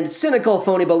and cynical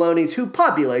phony balonies who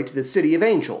populate the City of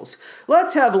Angels.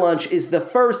 Let's Have Lunch is the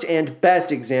first and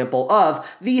best example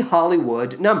of the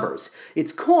Hollywood numbers.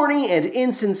 It's corny and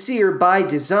insincere by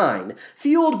design,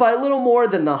 fueled by little more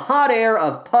than the hot air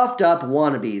of puffed-up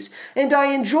wannabes, and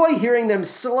I enjoy hearing them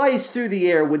slice through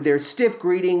the air with their stiff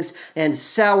greetings and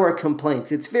sour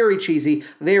complaints. It's very cheesy,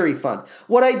 very fun.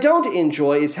 What I don't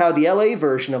enjoy is how the LA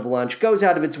version of Lunch goes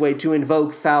out of its way to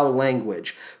invoke foul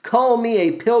language. Call me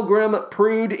a pilgrim,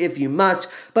 prude if you must,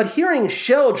 but hearing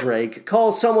Sheldrake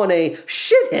call someone a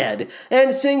shithead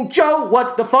and sing, "Joe,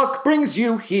 what the fuck brings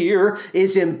you here?"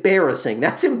 is embarrassing.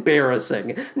 That's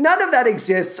embarrassing. None of that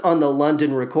exists on the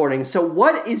London recording, so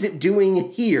what is it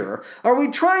doing here? Are we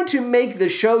trying to make the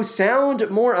show sound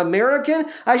more American?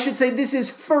 I should say this is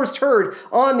first heard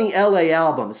on the LA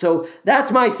album, so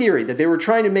that's my theory, that they were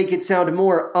trying to make it sound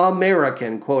more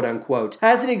American, quote unquote.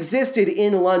 As it existed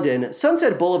in London,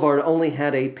 Sunset Boulevard only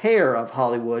had a pair of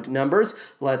Hollywood numbers.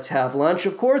 Let's Have Lunch,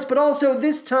 of course, but also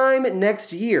This Time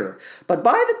Next Year. But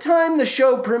by the time the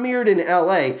show premiered in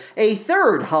LA, a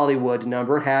third Hollywood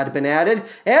number had been added.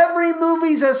 Every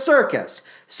movie's a circus.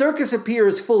 Circus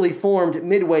appears fully formed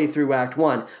midway through Act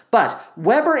 1, but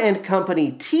Weber and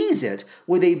company tease it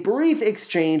with a brief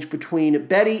exchange between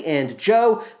Betty and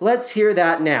Joe. Let's hear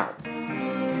that now.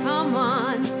 Come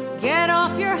on, get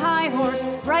off your high horse.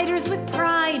 Writers with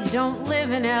pride don't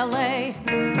live in LA.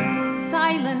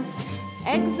 Silence,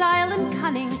 exile, and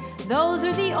cunning, those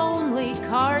are the only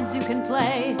cards you can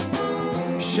play.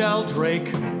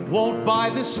 Sheldrake won't buy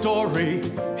the story.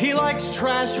 He likes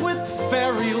trash with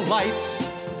fairy lights.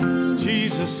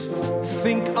 Jesus,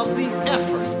 think of the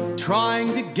effort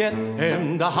trying to get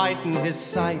him to heighten his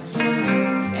sights.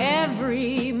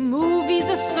 Every movie's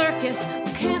a circus.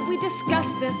 Can't we discuss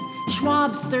this?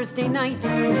 Schwab's Thursday night.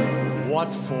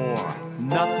 What for?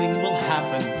 Nothing will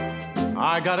happen.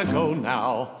 I gotta go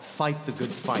now. Fight the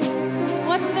good fight.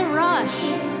 What's the rush?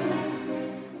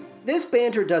 This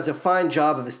banter does a fine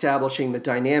job of establishing the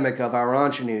dynamic of our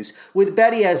ingenues, with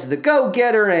Betty as the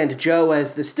go-getter and Joe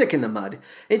as the stick in the mud.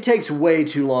 It takes way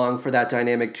too long for that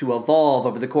dynamic to evolve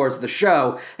over the course of the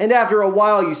show, and after a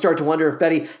while you start to wonder if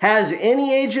Betty has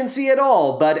any agency at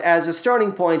all, but as a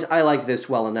starting point, I like this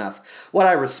well enough. What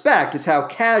I respect is how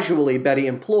casually Betty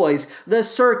employs the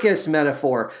circus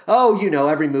metaphor. Oh, you know,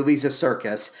 every movie's a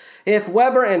circus. If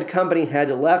Weber and company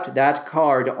had left that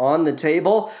card on the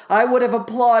table, I would have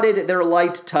applauded their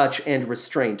light touch and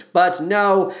restraint. But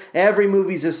no, every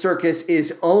movie's a circus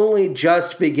is only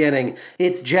just beginning.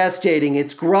 It's gestating,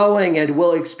 it's growing, and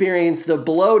we'll experience the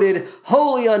bloated,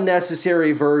 wholly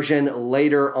unnecessary version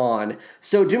later on.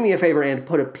 So do me a favor and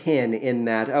put a pin in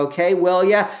that, okay? Well,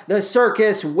 yeah, the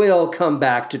circus will come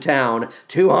back to town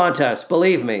to haunt us,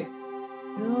 believe me.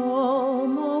 No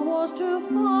more wars to fight.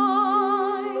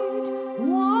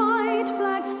 White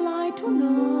flags fly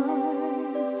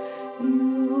tonight.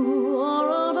 You are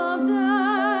out of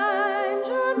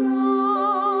danger now.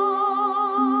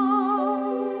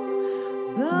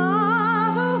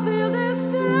 Battlefield is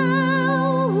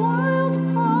still, wild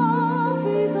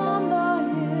poppies on the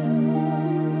hill.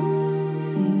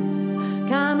 Peace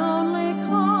can only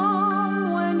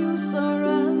come when you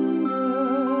surrender.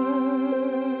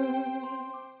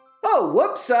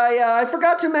 whoops, I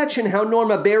forgot to mention how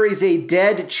Norma buries a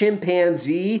dead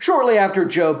chimpanzee shortly after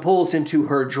Joe pulls into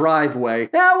her driveway.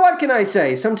 Now, what can I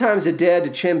say? Sometimes a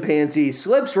dead chimpanzee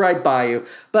slips right by you.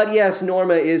 But yes,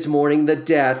 Norma is mourning the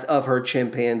death of her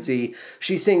chimpanzee.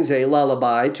 She sings a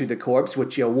lullaby to the corpse,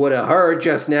 which you would have heard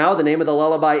just now. The name of the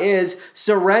lullaby is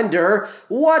Surrender.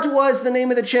 What was the name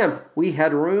of the chimp? We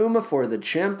had room for the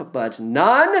chimp, but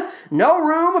none. No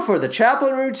room for the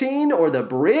Chaplin routine or the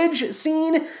bridge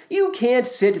scene. You can't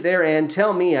sit there and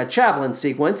tell me a Chaplin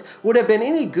sequence would have been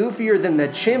any goofier than the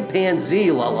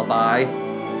chimpanzee lullaby.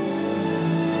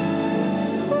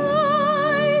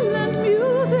 Silent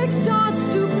music starts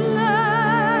to play.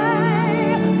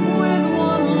 With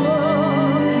one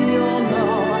look, you'll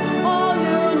know all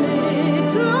you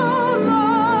need to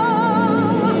know.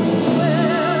 With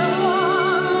one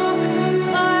look,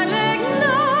 I'll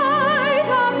ignite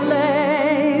a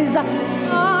blaze.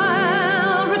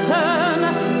 I'll return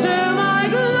to my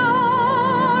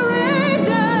glory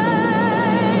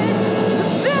days.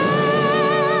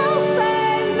 They'll say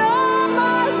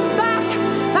Norma's back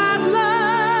at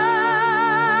last.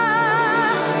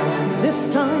 This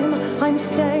time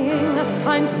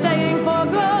I'm staying for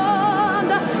good.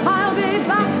 I'll be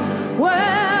back where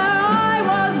I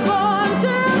was born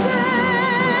today.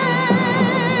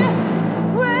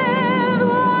 With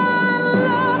one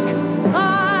look,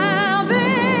 I'll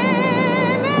be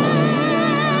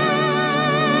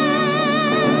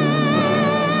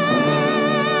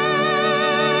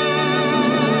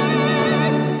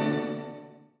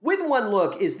With One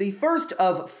Look is the first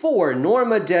of 4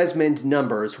 Norma Desmond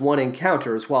numbers one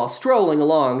encounters while strolling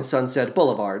along Sunset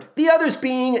Boulevard. The others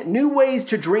being New Ways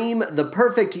to Dream, The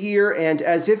Perfect Year, and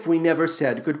As If We Never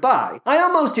Said Goodbye. I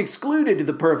almost excluded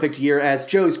The Perfect Year as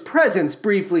Joe's presence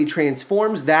briefly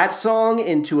transforms that song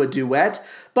into a duet,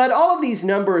 but all of these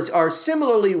numbers are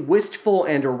similarly wistful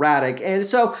and erratic, and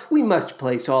so we must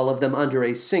place all of them under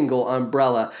a single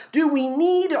umbrella. Do we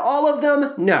need all of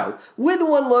them? No. With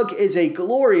One Look is a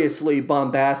gloriously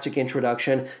bombastic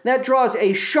introduction that draws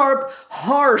a sharp,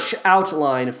 harsh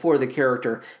outline for the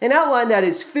character, an outline that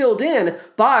is filled in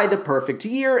by The Perfect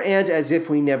Year and As If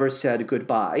We Never Said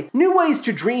Goodbye. New Ways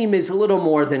to Dream is a little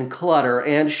more than clutter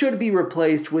and should be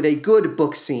replaced with a good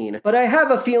book scene, but I have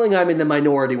a feeling I'm in the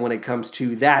minority when it comes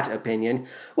to that opinion.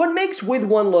 What makes With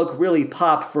One Look really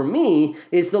pop for me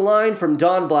is the line from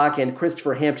Don Black and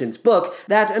Christopher Hampton's book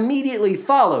that immediately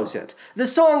follows it. The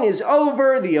song is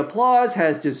over, the applause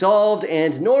has dissolved,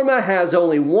 and Norma has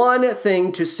only one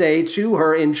thing to say to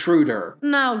her intruder.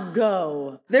 Now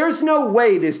go. There's no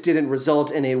way this didn't result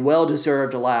in a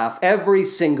well-deserved laugh every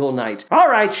single night. All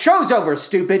right, show's over,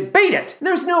 stupid. Beat it!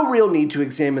 There's no real need to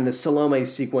examine the Salome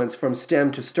sequence from stem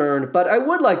to stern, but I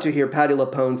would like to hear Patti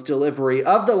LuPone's delivery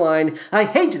of the line, I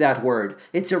hate that word.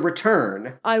 It's a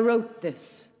return. I wrote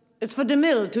this. It's for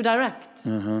DeMille to direct.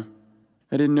 I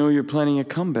didn't know you were planning a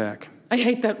comeback. I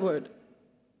hate that word.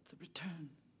 It's a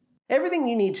return. Everything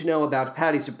you need to know about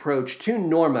Patti's approach to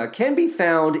Norma can be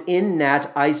found in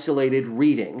that isolated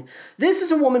reading. This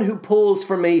is a woman who pulls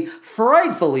from a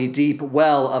frightfully deep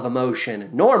well of emotion.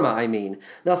 Norma, I mean.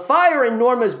 The fire in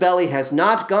Norma's belly has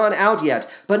not gone out yet,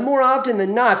 but more often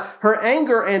than not, her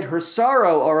anger and her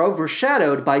sorrow are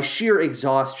overshadowed by sheer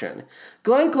exhaustion.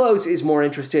 Glenn Close is more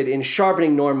interested in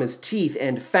sharpening Norma's teeth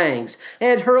and fangs,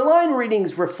 and her line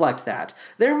readings reflect that.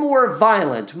 They're more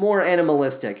violent, more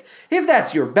animalistic. If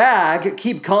that's your bag,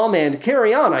 keep calm and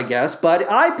carry on, I guess, but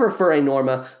I prefer a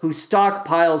Norma who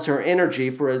stockpiles her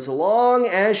energy for as long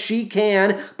as she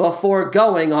can before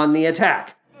going on the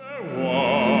attack. There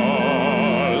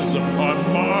was a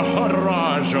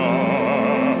Maharaja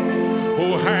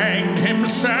who hanged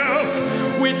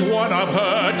himself with one of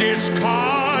her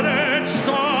discarded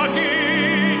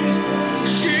stockings.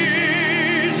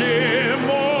 She's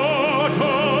immortal,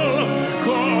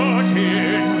 caught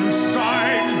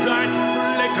inside that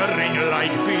flickering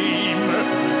light beam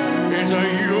is a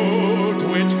youth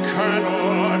which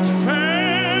cannot fade.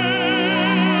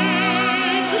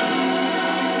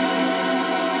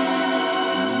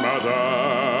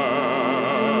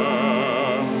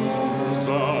 Madame's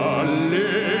a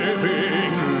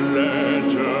living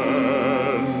legend.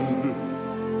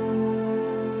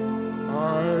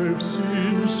 I've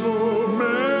seen so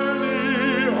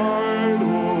many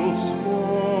idols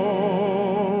fall.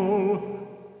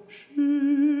 She's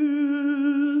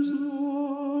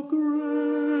the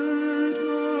greatest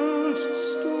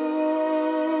star.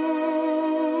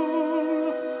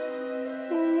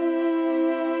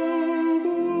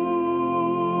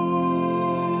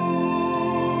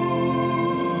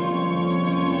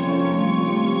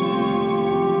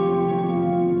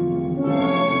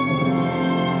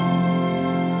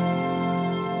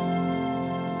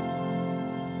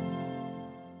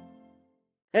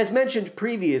 As mentioned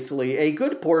previously, a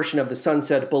good portion of the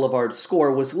Sunset Boulevard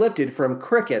score was lifted from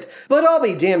Cricket, but I'll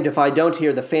be damned if I don't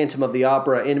hear the Phantom of the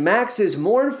Opera in Max's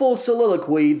mournful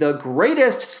soliloquy, the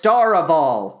greatest star of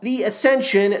all. The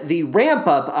ascension, the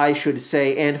ramp-up, I should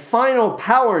say, and final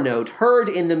power note heard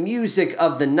in the music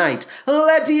of the night.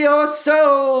 Let your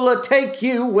soul take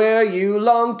you where you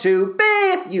long to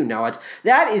be. You know it.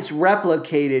 That is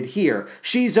replicated here.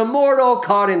 She's immortal,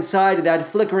 caught inside that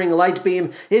flickering light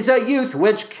beam is a youth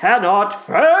which cannot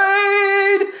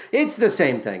fade. It's the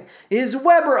same thing. Is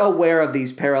Weber aware of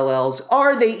these parallels?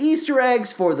 Are they Easter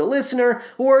eggs for the listener,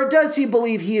 or does he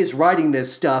believe he is writing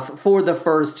this stuff for the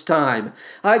first time?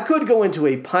 I could go into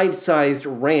a pint-sized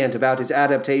rant about his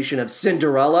adaptation of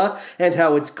Cinderella and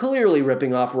how it's clearly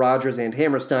ripping off Rodgers and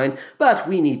Hammerstein, but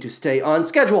we need to stay on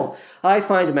schedule. I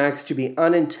find Max to be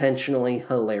unintentionally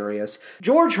hilarious.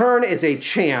 George Hearn is a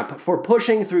champ for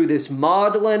pushing through this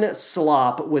maudlin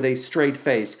slop with a straight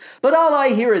face, but all I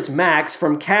hear is Max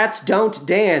from Cats Don't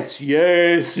Dance.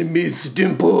 Yes, Miss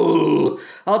Dimple.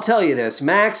 I'll tell you this,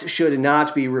 Max should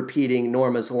not be repeating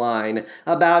Norma's line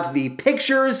about the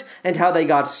pictures and how they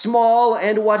got small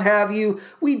and what have you.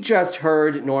 We just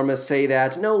heard Norma say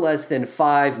that no less than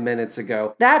 5 minutes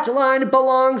ago. That line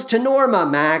belongs to Norma,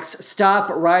 Max. Stop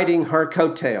riding her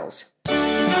coattails.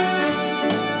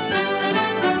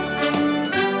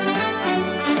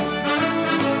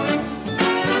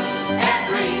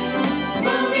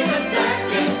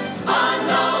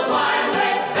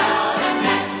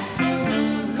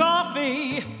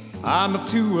 I'm up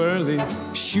too early,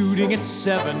 shooting at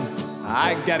 7.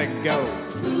 I gotta go.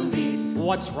 Movies.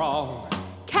 What's wrong?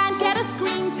 Can't get a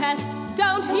screen test.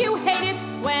 Don't you hate it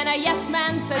when a yes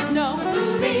man says no?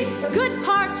 Movies. Good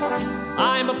part.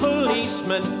 I'm a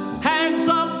policeman. Hands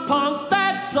up, punk,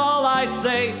 that's all I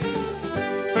say.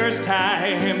 First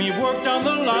time you worked on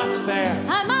the lot there.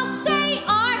 I must say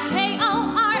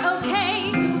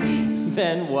RKOROK. Movies.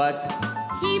 Then what?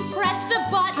 He pressed a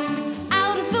button.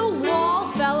 Out of the wall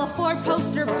fell a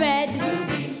 4-poster bed.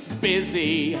 Movies.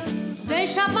 Busy. They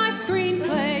shot my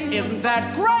screenplay. Isn't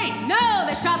that great? No,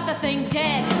 they shot the thing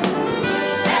dead.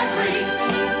 Every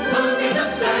movie's a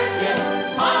circus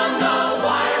on the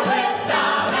wire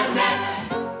without a net.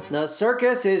 The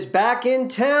circus is back in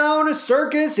town.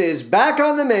 Circus is back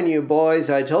on the menu, boys.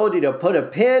 I told you to put a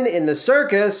pin in the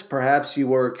circus. Perhaps you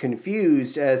were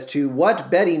confused as to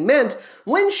what Betty meant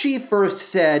when she first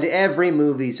said every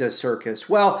movie's a circus.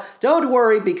 Well, don't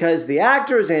worry, because the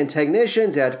actors and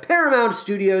technicians at Paramount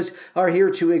Studios are here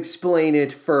to explain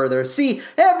it further. See,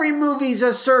 every movie's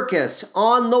a circus.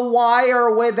 On the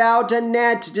wire without a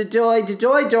net. Doy.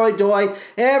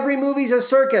 Every movie's a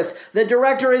circus. The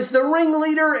director is the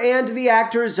ringleader and the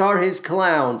actors are his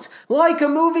clowns. Like a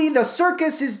movie, the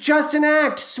circus is just an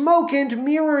act. Smoke and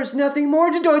mirrors, nothing more.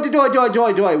 Doy.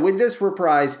 With this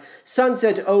reprise,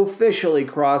 Sunset officially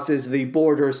crosses the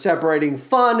border separating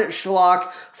fun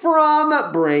schlock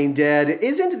from brain dead.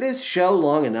 Isn't this show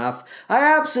long enough? I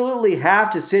absolutely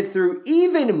have to sit through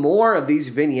even more of these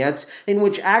vignettes in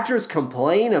which actors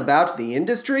complain about the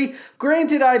industry.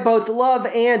 Granted, I both love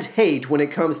and hate when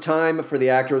it comes time for the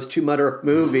actors to mutter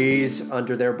movies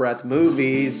under their breath.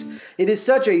 Movies. It is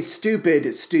such a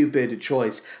stupid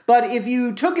choice. But if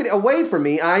you took it away from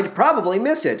me, I'd probably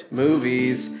miss it.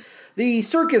 Movies. The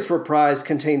circus reprise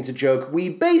contains a joke we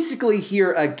basically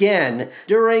hear again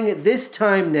during this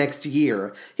time next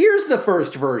year. Here's the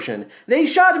first version. They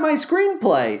shot my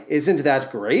screenplay. Isn't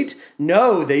that great?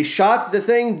 No, they shot the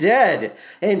thing dead.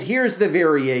 And here's the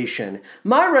variation.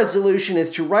 My resolution is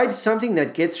to write something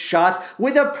that gets shot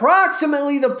with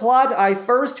approximately the plot I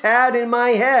first had in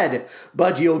my head.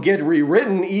 But you'll get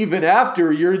rewritten even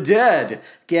after you're dead.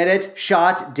 Get it?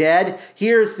 Shot, dead?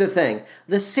 Here's the thing.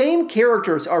 The same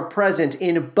characters are present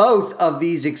in both of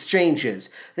these exchanges.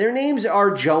 Their names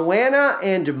are Joanna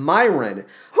and Myron.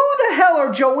 Who the hell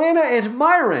are Joanna and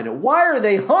Myron? Why are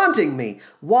they haunting me?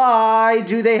 Why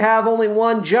do they have only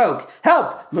one joke?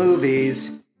 Help!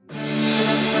 Movies. Hurry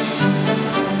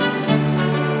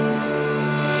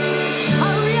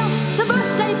up, the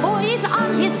birthday boy is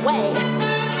on his way.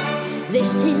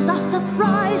 This is a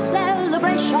surprise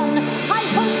celebration. I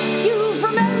hope you've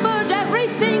remembered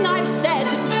everything I've said.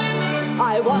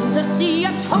 I want to see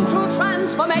a total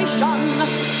transformation.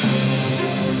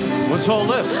 What's all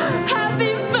this?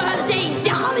 Happy birthday,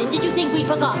 darling. Did you think we'd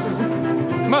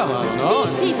forgotten? Well, I don't know.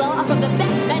 These people are from the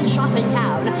best men's shop in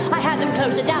town. I had them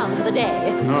close it down for the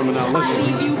day. Norma, now listen. I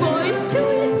leave you boys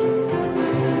to it.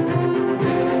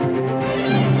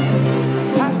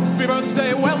 Happy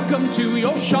birthday, welcome to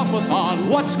your shop-a-thon.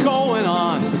 What's going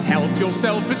on? Help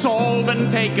yourself, it's all been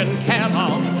taken care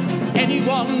of.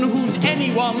 anyone who's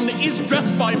anyone is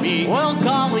dressed by me. Well,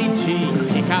 golly gee.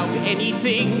 Pick out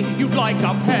anything you'd like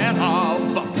a pair of.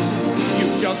 You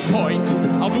just point,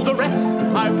 I'll do the rest.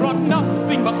 I brought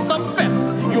nothing but the best.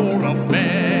 You're a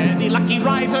very lucky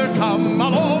rider. Come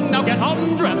along, now get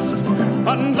undressed.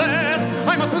 Unless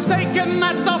I must mistaken,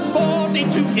 that's a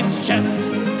 42-inch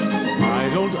chest. I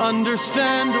don't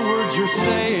understand a word you're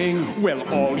saying. Well,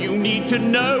 all you need to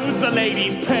know's the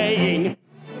lady's paying.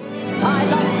 I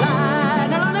love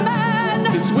flannel on a man.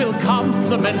 This will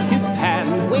complement his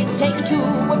tan. We'd take 2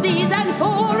 of these and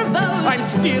 4 of those. I'm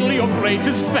still your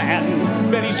greatest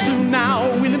fan. Very soon now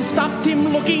we'll have stopped him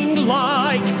looking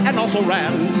like an also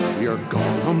ran. You're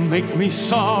gonna make me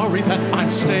sorry that I'm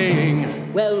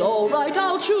staying. Well, all right,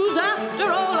 I'll choose. After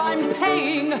all, I'm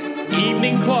paying.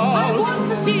 Evening clothes. I want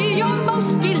to see your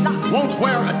most deluxe. Won't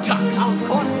wear a tux. Of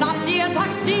course not, dear.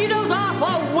 Tuxedos are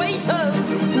for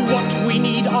waiters. What we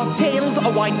need are tails, a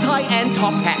white tie, and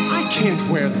top hat. I can't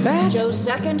wear that. Joe's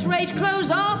second-rate clothes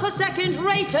are for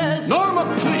second-raters. Norma,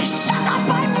 please. Shut up,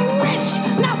 I'm rich.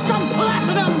 Not some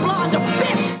platinum blonde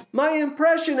bitch. My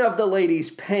impression of the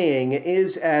ladies paying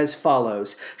is as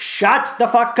follows. Shut the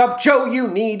fuck up, Joe, you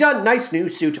need a nice new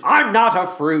suit. I'm not a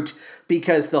fruit.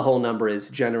 Because the whole number is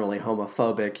generally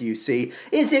homophobic, you see.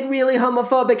 Is it really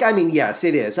homophobic? I mean, yes,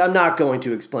 it is. I'm not going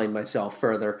to explain myself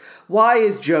further. Why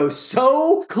is Joe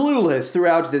so clueless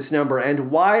throughout this number,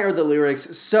 and why are the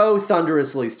lyrics so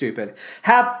thunderously stupid?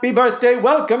 Happy birthday,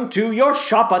 welcome to your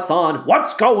shop-a-thon.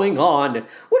 What's going on?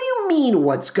 What do you mean,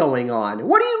 what's going on?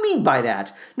 What do you mean by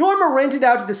that? Norma rented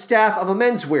out the staff of a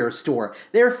menswear store.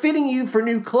 They're fitting you for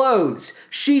new clothes.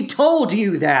 She told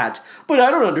you that. But I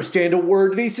don't understand a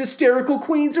word these hysterical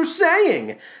queens are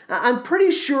saying. I'm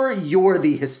pretty sure you're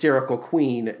the hysterical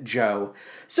queen, Joe.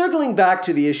 Circling back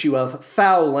to the issue of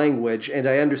foul language, and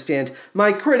I understand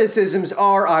my criticisms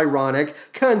are ironic,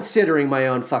 considering my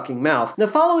own fucking mouth. The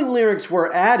following lyrics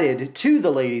were added to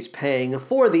the ladies paying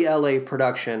for the LA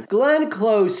production. Glenn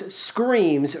Close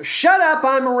screams, "Shut up,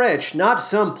 I'm rich, not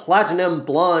some platinum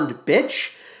blonde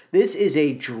bitch." This is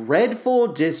a dreadful,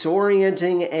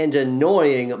 disorienting, and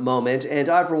annoying moment, and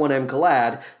I, for one, am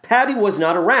glad Patty was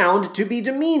not around to be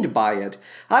demeaned by it.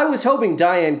 I was hoping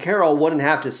Diane Carroll wouldn't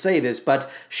have to say this, but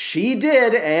she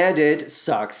did, and it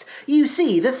sucks. You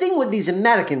see, the thing with these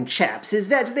American chaps is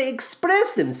that they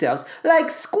express themselves like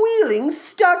squealing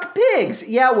stuck pigs.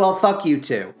 Yeah, well, fuck you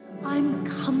too. I'm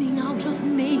coming out of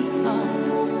makeup.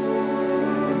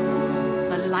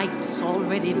 The light's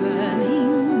already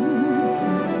burning.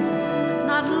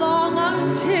 Not long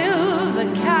until the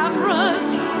cameras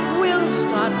will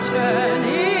start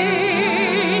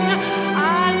turning,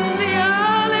 and the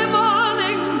early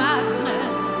morning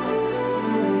madness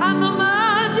and the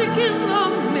magic in the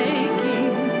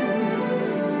making.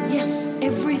 Yes,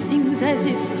 everything's as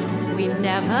if we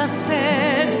never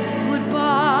said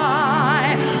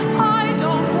goodbye. I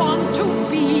don't want to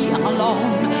be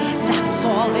alone, that's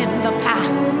all in the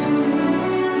past.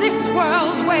 This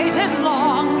world's waited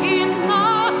long enough.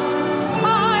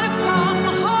 I've come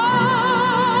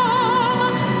home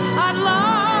at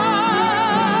last.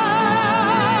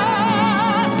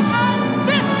 And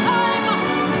this time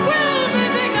will be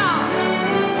bigger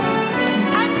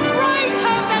and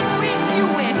brighter than we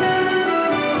knew it.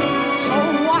 So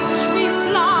watch me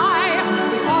fly.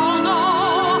 We all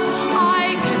know I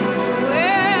can do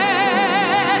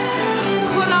it.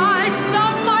 Could I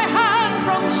stop my hand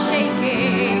from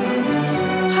shaking?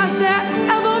 Has there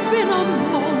ever been a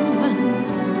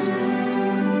moment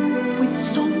with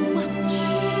so much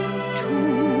to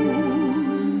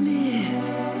live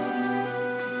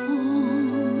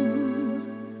for?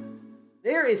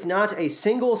 There is not a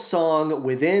single song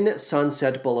within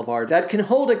Sunset Boulevard that can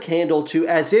hold a candle to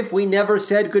As If We Never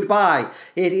Said Goodbye.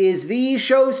 It is the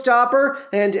showstopper,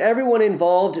 and everyone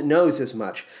involved knows as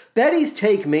much. Betty's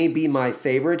take may be my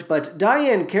favorite, but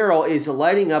Diane Carroll is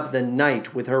lighting up the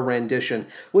night with her rendition,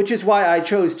 which is why I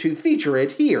chose to feature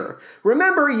it here.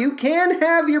 Remember, you can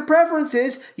have your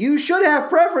preferences, you should have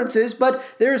preferences, but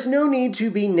there's no need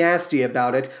to be nasty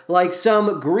about it, like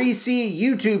some greasy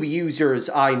YouTube users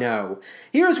I know.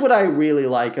 Here's what I really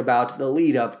like about the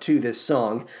lead-up to this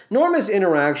song. Norma's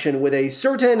interaction with a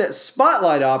certain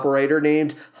spotlight operator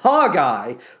named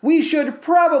Hog-Eye. We should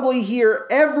probably hear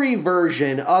every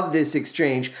version of this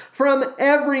exchange from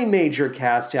every major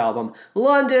cast album.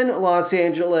 London, Los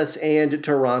Angeles, and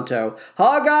Toronto.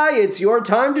 Hog-Eye, it's your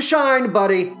time to shine,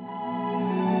 buddy.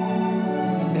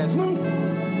 Miss Desmond?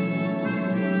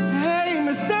 Hey,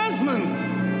 Miss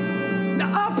Desmond!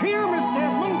 Now, up here, Miss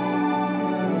Desmond!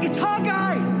 It's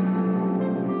Hog-Eye!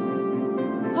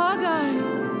 Hog-Eye.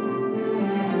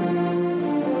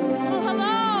 Oh,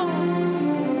 hello!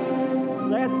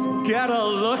 get a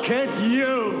look at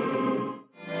you.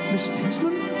 Miss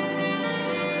Desmond?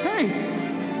 Hey,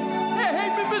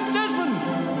 Miss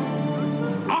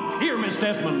Desmond! Up here, Miss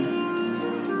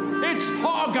Desmond. It's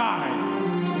Hawkeye.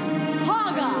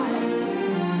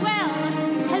 Hawkeye! Well,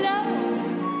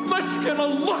 hello? Let's get a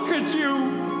look at you.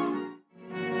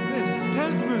 Miss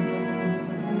Desmond.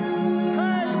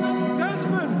 Hey, Miss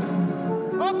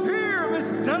Desmond. Up here,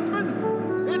 Miss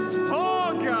Desmond. It's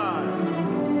Hawkeye.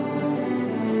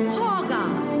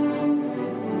 Hawkeye.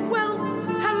 Well,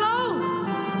 hello?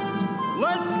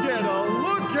 Let's get a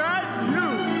look at you.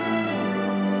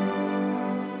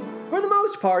 For the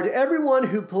most part, everyone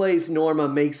who plays Norma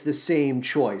makes the same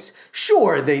choice.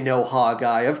 Sure, they know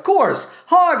Hawkeye, of course.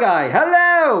 Hawkeye,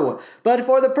 hello! But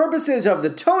for the purposes of the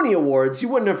Tony Awards, you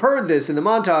wouldn't have heard this in the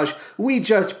montage we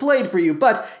just played for you.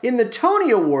 But in the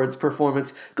Tony Awards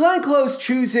performance, Glenn Close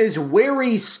chooses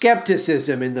wary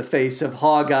skepticism in the face of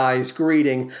Hawkeye's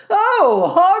greeting.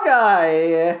 Oh,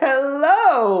 Hawkeye!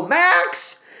 Hello,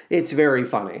 Max! It's very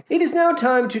funny. It is now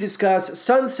time to discuss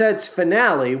Sunset's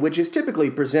finale, which is typically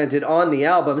presented on the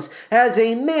albums as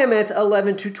a mammoth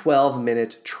 11 to 12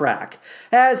 minute track.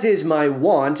 As is my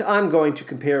wont, I'm going to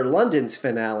compare London's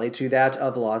finale to that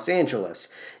of Los Angeles.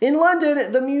 In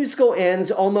London, the musical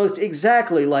ends almost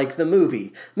exactly like the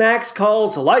movie. Max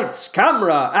calls lights,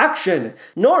 camera, action.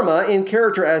 Norma, in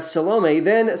character as Salome,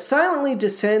 then silently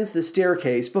descends the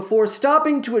staircase before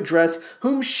stopping to address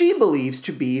whom she believes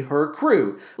to be her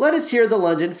crew. Let us hear the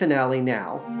London finale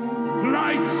now.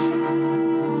 Lights!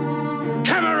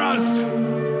 Cameras!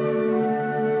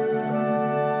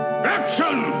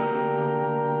 Action!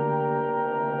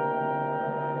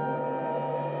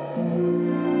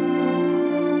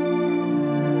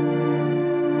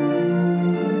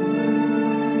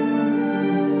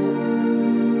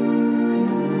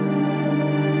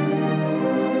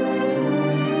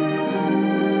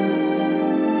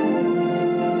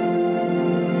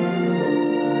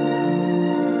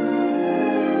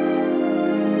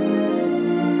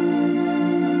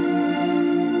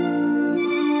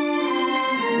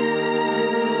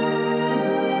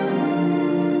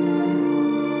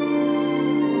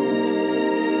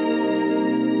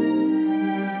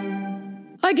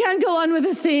 I can't go on with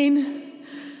the scene.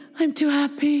 I'm too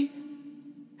happy.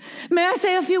 May I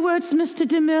say a few words, Mr.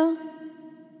 DeMille?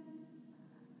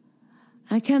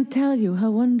 I can't tell you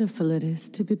how wonderful it is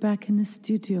to be back in the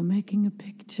studio making a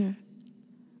picture.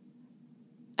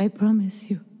 I promise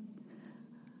you,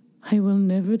 I will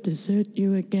never desert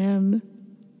you again.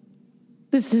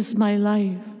 This is my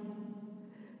life.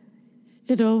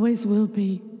 It always will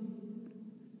be.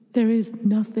 There is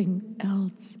nothing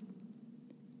else.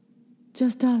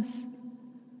 Just us,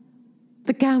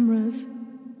 the cameras,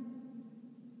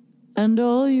 and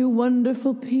all you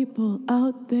wonderful people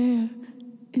out there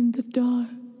in the dark.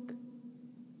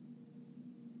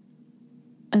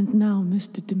 And now,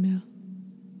 Mr. DeMille,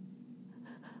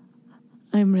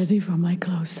 I'm ready for my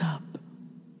close-up.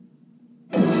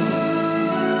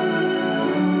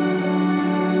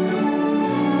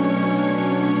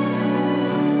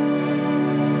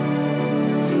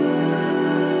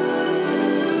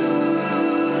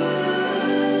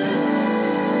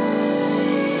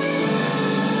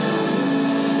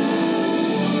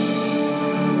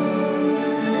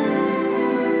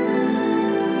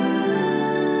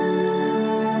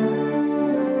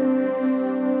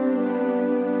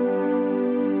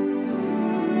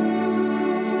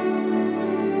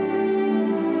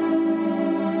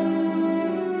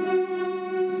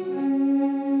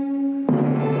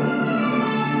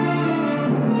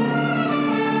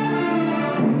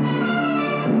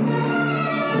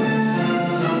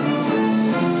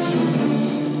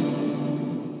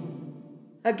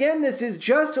 Again, this is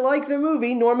just like the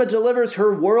movie. Norma delivers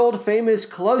her world-famous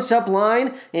close-up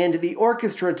line, and the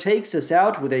orchestra takes us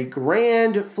out with a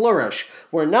grand flourish.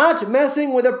 We're not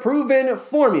messing with a proven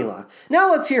formula. Now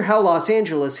let's hear how Los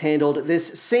Angeles handled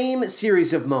this same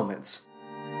series of moments.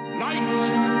 Lights!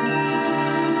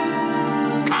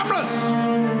 Cameras!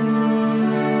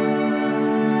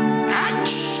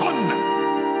 Action!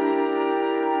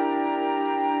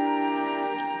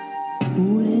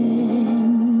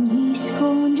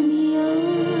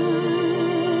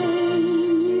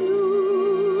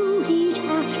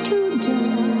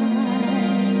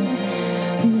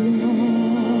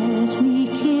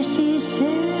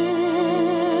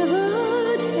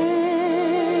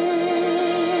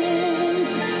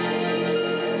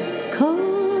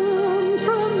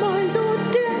 Compromise or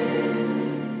death,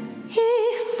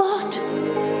 he fought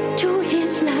to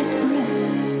his last breath.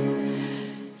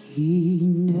 He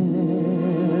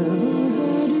never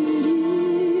had it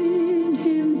in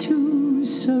him to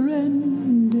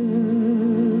surrender.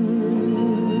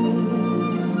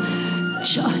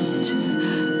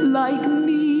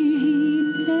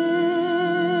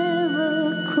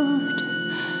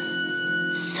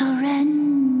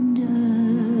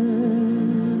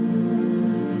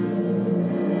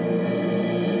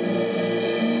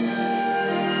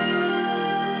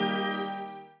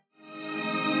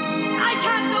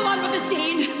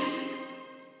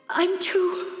 I'm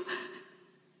too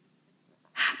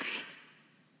happy.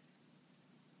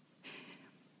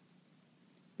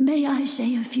 May I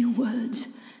say a few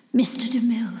words, Mr.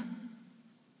 DeMille?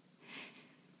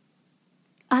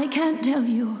 I can't tell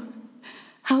you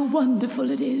how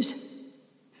wonderful it is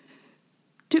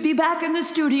to be back in the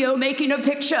studio making a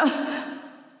picture.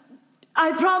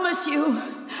 I promise you,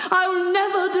 I'll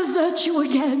never desert you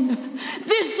again.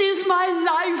 This is my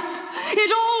life.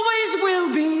 It always will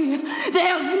be.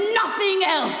 There's nothing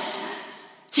else.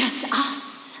 Just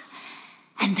us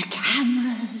and the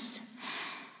cameras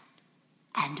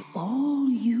and all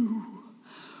you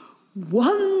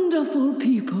wonderful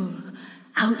people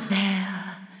out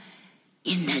there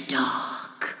in the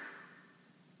dark.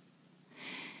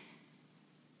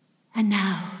 And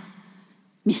now,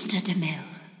 Mr. DeMille,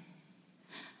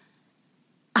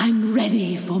 I'm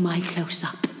ready for my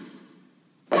close-up.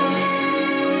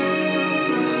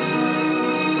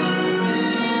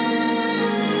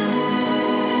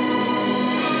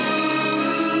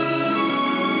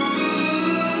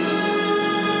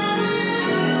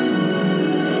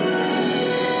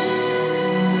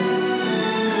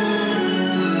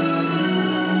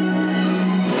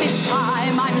 This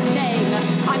time I'm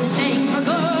staying for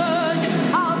good.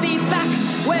 I'll be back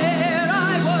where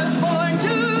I was born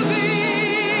to be.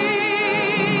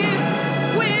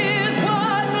 With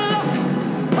one look,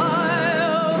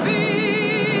 I'll be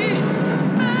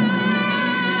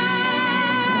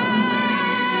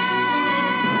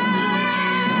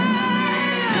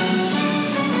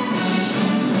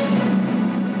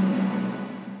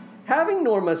Having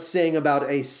Norma sing about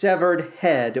a severed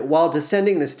head while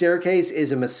descending the staircase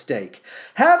is a mistake.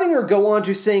 Having her go on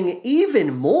to sing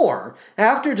even more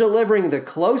after delivering the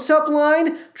close-up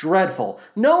line, dreadful.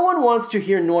 No one wants to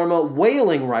hear Norma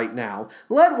wailing right now.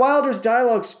 Let Wilder's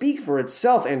dialogue speak for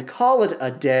itself and call it a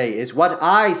day, is what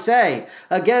I say.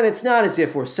 Again, it's not as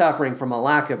if we're suffering from a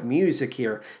lack of music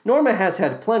here. Norma has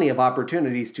had plenty of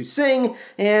opportunities to sing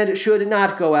and should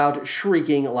not go out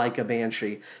shrieking like a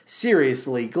banshee.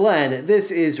 Seriously, Glenn,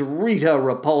 this is Rita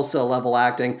Repulsa level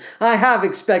acting. I have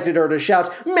expected her to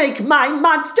shout, "Make my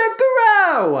monster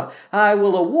grow!" I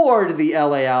will award the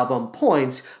LA album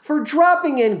points for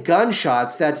dropping in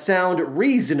gunshots that sound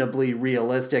reasonably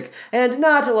realistic and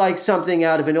not like something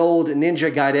out of an old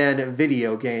Ninja Gaiden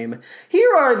video game.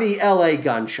 Here are the LA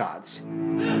gunshots.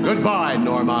 Goodbye,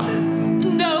 Norma.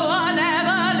 No one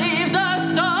ever leaves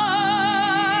a star.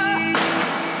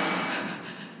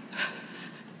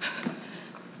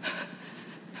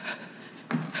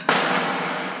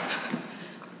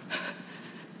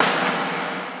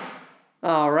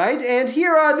 All right, and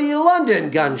here are the London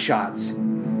gunshots.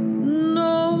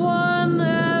 No one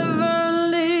ever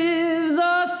leaves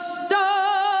a star.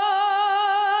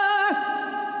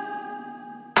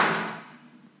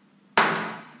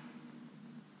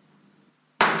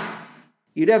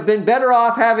 You'd have been better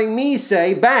off having me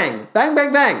say bang, bang,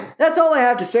 bang, bang. That's all I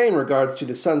have to say in regards to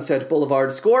the Sunset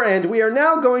Boulevard score, and we are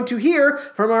now going to hear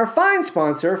from our fine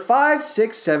sponsor,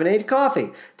 5678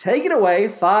 Coffee. Take it away,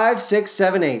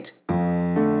 5678.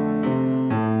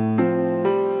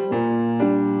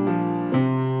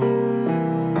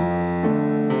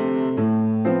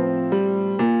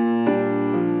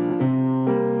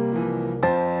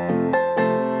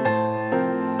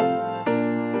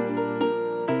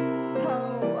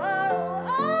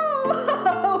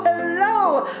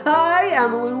 I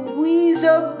am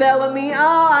Louisa Bellamy.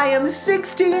 I am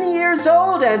 16 years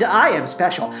old and I am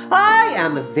special. I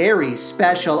am very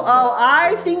special. Oh,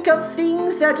 I think of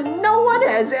things that no one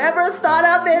has ever thought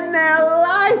of in their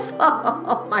life.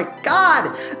 Oh my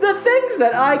God. The things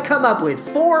that I come up with.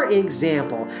 For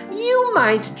example, you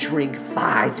might drink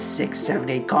 5, 6, 7,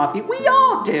 8 coffee. We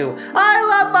all do. I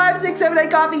love 5, 6, 7,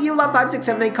 8 coffee. You love 5, 6,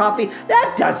 7, 8 coffee.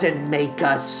 That doesn't make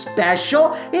us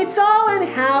special. It's all in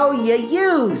how you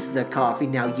use the coffee.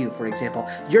 Now you, for example,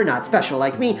 you're not special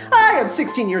like me. I am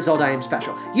 16 years old. I am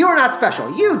special. You're not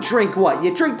special. You drink what?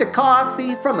 You drink the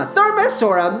coffee from a thermos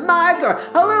or a mug or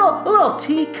a little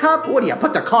teacup? What do you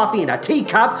put the coffee in a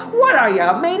teacup? What are you,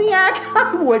 a maniac?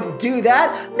 I wouldn't do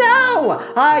that. No,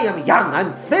 I am young.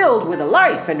 I'm filled with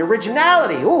life and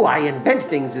originality. Ooh, I invent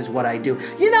things is what I do.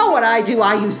 You know what I do?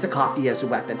 I use the coffee as a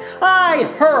weapon. I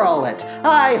hurl it.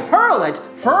 I hurl it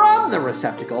from the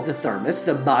receptacle, the thermos,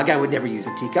 the mug. I would never use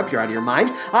a teacup. You're out of your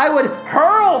mind. I would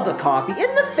hurl the coffee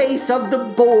in the face of the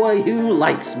boy who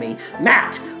likes me,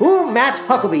 Matt. Ooh, Matt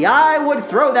Huckabee. I would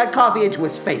throw that coffee into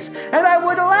his face, and I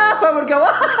would laugh. I would go,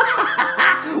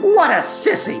 what a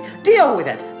sissy. Deal with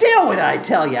it. Deal with it, I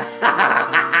tell ya.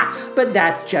 But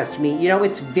that's just me. You know,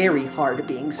 it's very hard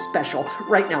being special.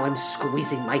 Right now I'm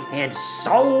squeezing my hand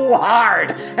so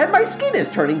hard, and my skin is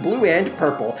turning blue and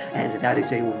purple, and that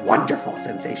is a wonderful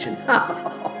sensation.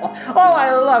 Oh,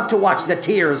 I love to watch the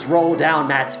tears roll down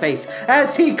Matt's face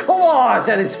as he claws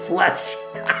at his flesh.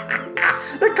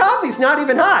 The coffee's not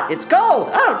even hot. It's cold.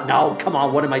 I don't know. Come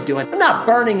on, what am I doing? I'm not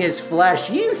burning his flesh.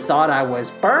 You thought I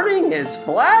was burning his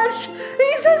flesh?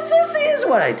 He's a sissy is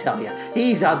what I tell you.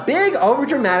 He's a big,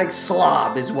 overdramatic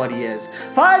slob is what he is.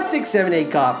 5, 6, 7,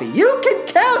 8 coffee. You can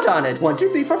count on it. 1, 2,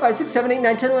 3, 4, 5, 6, 7, 8,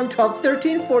 9, 10, 11, 12,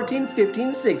 13, 14,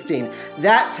 15, 16.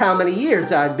 That's how many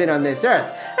years I've been on this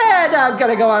earth. And I'm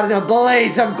gonna go out in a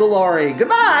blaze of glory.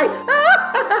 Goodbye.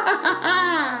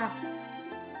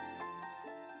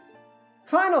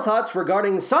 Final thoughts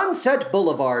regarding Sunset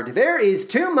Boulevard. There is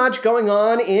too much going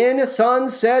on in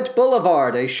Sunset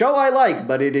Boulevard. A show I like,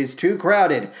 but it is too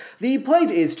crowded. The plate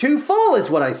is too full, is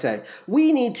what I say.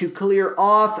 We need to clear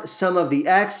off some of the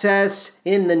excess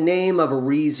in the name of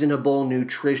reasonable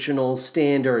nutritional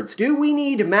standards. Do we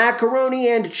need macaroni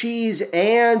and cheese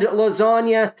and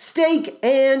lasagna, steak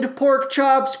and pork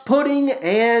chops, pudding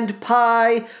and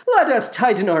pie? Let us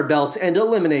tighten our belts and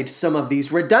eliminate some of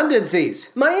these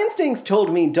redundancies. My instincts told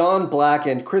me Don Black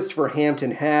and Christopher Hampton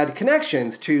had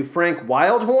connections to Frank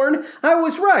Wildhorn. I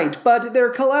was right, but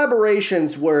their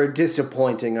collaborations were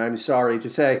disappointing, I'm sorry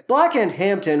to say. Black and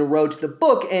Hampton wrote the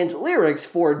book and lyrics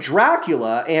for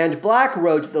Dracula, and Black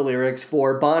wrote the lyrics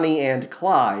for Bonnie and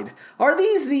Clyde. Are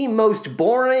these the most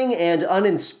boring and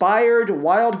uninspired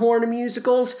Wildhorn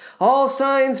musicals? All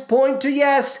signs point to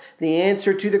yes. The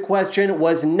answer to the question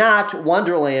was not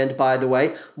Wonderland, by the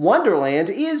way. Wonderland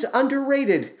is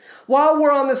underrated. While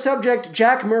we're on the subject,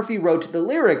 Jack Murphy wrote the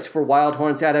lyrics for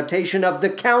Wildhorn's adaptation of The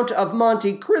Count of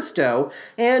Monte Cristo,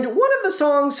 and one of the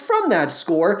songs from that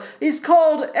score is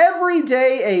called Every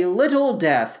Day a Little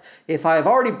Death. If I have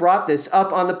already brought this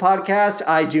up on the podcast,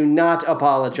 I do not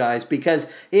apologize because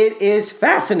it is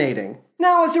fascinating.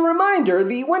 Now, as a reminder,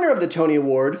 the winner of the Tony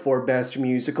Award for Best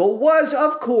Musical was,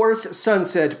 of course,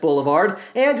 Sunset Boulevard,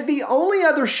 and the only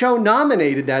other show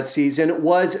nominated that season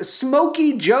was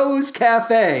Smokey Joe's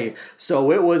Cafe.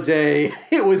 So it was a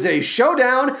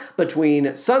showdown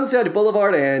between Sunset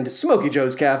Boulevard and Smokey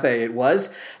Joe's Cafe, it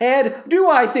was. And do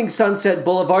I think Sunset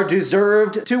Boulevard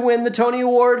deserved to win the Tony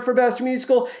Award for Best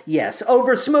Musical? Yes.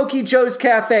 Over Smokey Joe's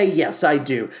Cafe? Yes, I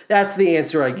do. That's the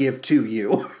answer I give to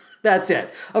you. That's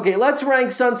it. Okay, let's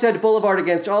rank Sunset Boulevard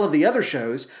against all of the other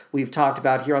shows we've talked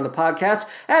about here on the podcast.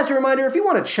 As a reminder, if you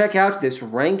want to check out this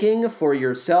ranking for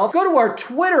yourself, go to our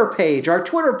Twitter page, our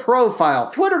Twitter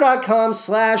profile,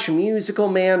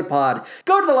 twitter.com/musicalmanpod.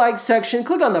 Go to the like section,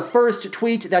 click on the first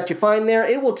tweet that you find there.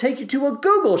 It will take you to a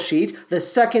Google sheet. The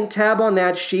second tab on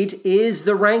that sheet is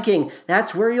the ranking.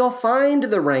 That's where you'll find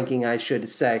the ranking, I should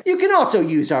say. You can also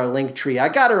use our link tree. I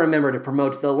gotta remember to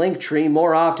promote the link tree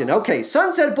more often. Okay,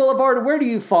 Sunset Boulevard, where do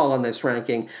you fall on this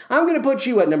ranking? I'm going to put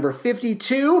you at number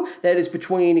 52. That is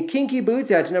between Kinky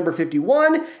Boots at number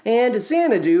 51 and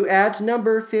Xanadu at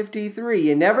number 53.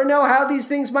 You never know how these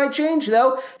things might change,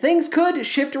 though. Things could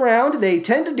shift around. They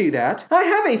tend to do that. I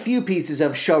have a few pieces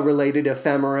of show-related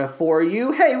ephemera for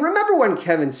you. Hey, remember when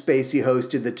Kevin Spacey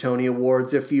hosted the Tony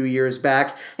Awards a few years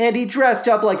back, and he dressed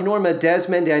up like Norma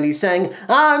Desmond and he sang,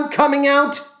 "I'm coming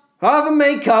out of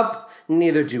makeup"?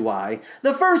 Neither do I.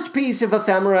 The first piece of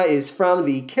ephemera is from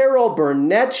the Carol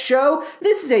Burnett Show.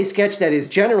 This is a sketch that is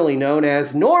generally known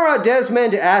as Nora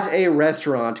Desmond at a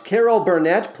Restaurant. Carol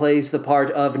Burnett plays the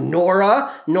part of Nora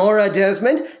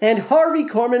Desmond, and Harvey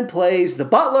Korman plays the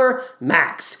butler,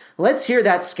 Max. Let's hear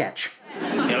that sketch.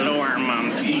 Hello,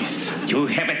 Armand. Please. Do you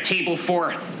have a table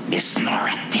for Miss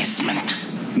Nora Desmond?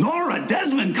 Nora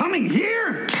Desmond coming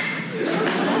here?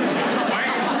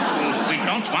 We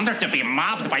don't want her to be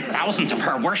mobbed by thousands of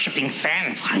her worshipping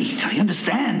fans. Right, I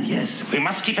understand, yes. We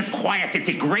must keep it quiet.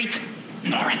 The great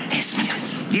Nora Desmond,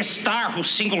 the star who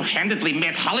single-handedly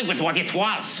made Hollywood what it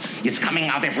was, is coming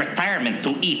out of retirement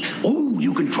to eat. Oh,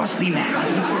 you can trust me, Max.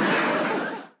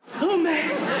 Oh,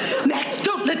 Max. Max,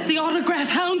 don't let the autograph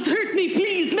hounds hurt me,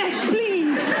 please. Max,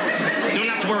 please. Do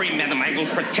not worry, madam. I will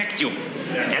protect you,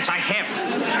 as I have,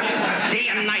 day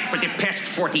and night for the past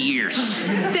 40 years.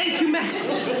 Thank you, Max.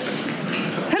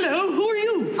 Hello, who are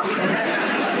you? I'm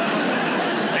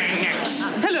Max.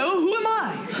 Hello, who am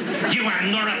I? You are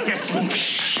Nora Desmond.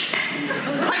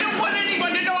 I don't want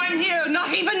anyone to know I'm here,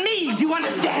 not even me. Do you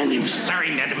understand? I'm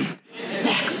sorry, madam.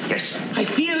 Max. Yes? I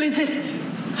feel as if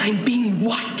I'm being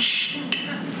watched.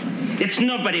 It's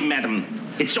nobody, madam.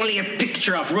 It's only a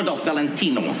picture of Rudolph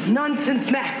Valentino. Nonsense,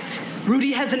 Max.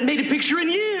 Rudy hasn't made a picture in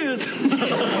years.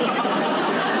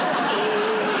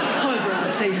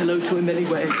 say hello to him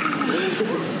anyway.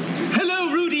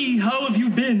 Hello, Rudy. How have you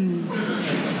been?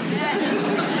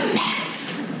 Max,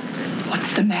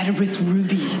 what's the matter with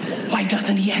Rudy? Why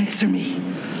doesn't he answer me?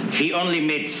 He only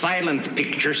made silent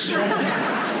pictures.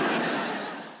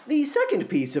 The second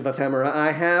piece of ephemera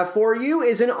I have for you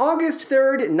is an August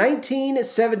 3rd,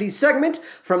 1970 segment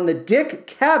from The Dick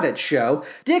Cavett Show.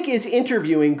 Dick is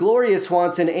interviewing Gloria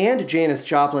Swanson and Janis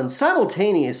Joplin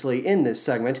simultaneously in this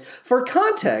segment. For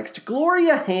context,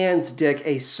 Gloria hands Dick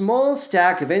a small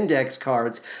stack of index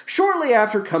cards shortly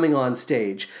after coming on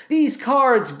stage. These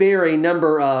cards bear a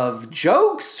number of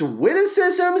jokes,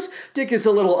 witticisms. Dick is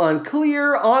a little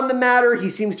unclear on the matter. He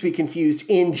seems to be confused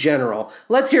in general.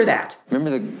 Let's hear that.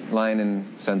 Remember the line in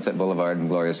Sunset Boulevard, and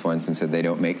Gloria Swanson said they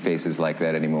don't make faces like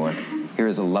that anymore? Here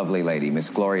is a lovely lady, Miss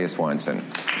Gloria Swanson.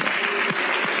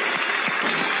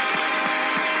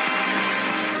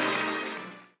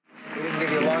 We didn't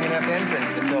give you a long enough entrance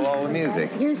to fill all the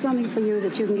music. Here's something for you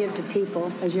that you can give to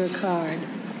people as your card.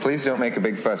 Please don't make a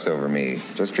big fuss over me.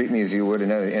 Just treat me as you would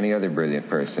any other brilliant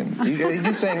person. You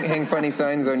hang funny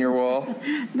signs on your wall?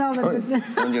 No, but...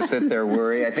 Don't just sit there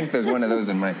worry. I think there's one of those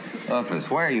in my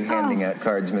office. Why are you handing out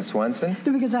cards, Miss Swanson?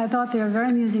 Because I thought they were very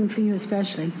amusing for you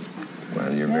especially.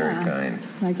 Well, you're very kind.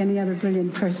 Like any other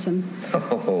brilliant person.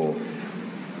 Oh.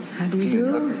 How do you do?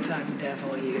 Silver-tongued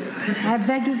devil, you. I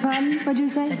beg your pardon? What'd you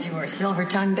say? Said you were a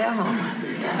silver-tongued devil.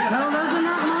 No, those are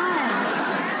not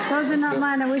mine. Those are not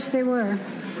mine. I wish they were.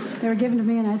 They were given to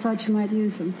me, and I thought you might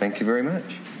use them. Thank you very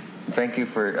much. Thank you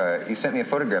for, you sent me a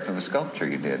photograph of a sculpture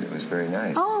you did. It was very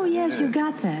nice. Oh, yes, you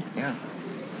got that. Yeah.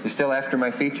 You're still after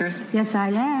my features? Yes, I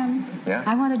am. Yeah?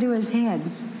 I want to do his head.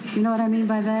 You know what I mean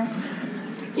by that?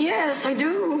 Yes, I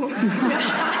do.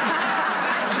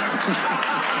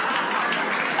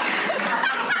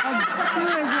 Do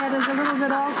his head is a little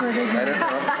bit awkward, isn't it?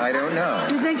 I don't know.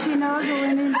 You think she knows what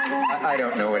we mean by that? I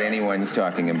don't know what anyone's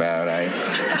talking about.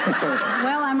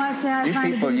 Well, I must say You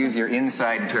people use your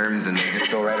inside terms and they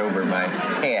just go right over my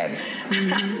head.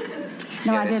 Mm-hmm.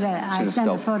 No, Yeah, I sent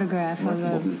a photograph of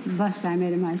a bust I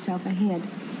made of myself, a head,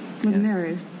 with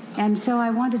mirrors. And so I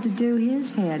wanted to do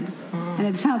his head. And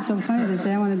it sounds so funny to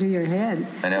say, I want to do your head.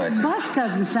 I know. Bust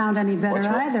doesn't sound any better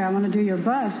either. I want to do your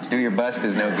bust. Do your bust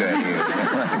is no good.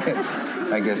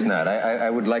 I guess not. I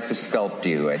would like to sculpt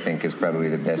you, I think, is probably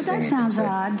the best But thing that you can sounds say.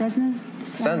 odd, doesn't it?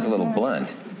 Sounds a little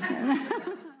blunt.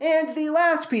 And the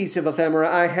last piece of ephemera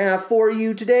I have for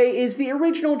you today is the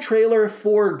original trailer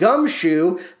for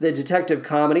Gumshoe, the detective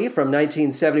comedy from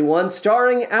 1971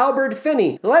 starring Albert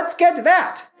Finney. Let's get to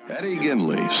that! Eddie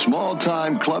Ginley,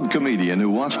 small-time club comedian who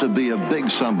wants to be a big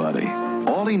somebody.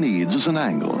 All he needs is an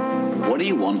angle. What do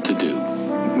you want to do?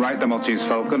 Write the Maltese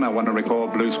Falcon, I want to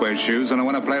record Blue Suede Shoes, and I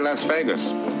want to play Las Vegas.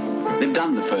 They've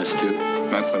done the first two.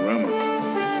 That's the rumor.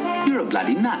 You're a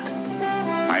bloody nut.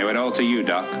 I owe it all to you,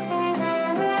 Doc.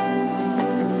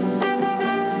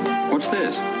 What's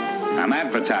this? I'm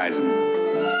advertising.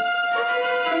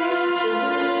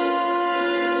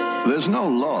 There's no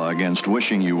law against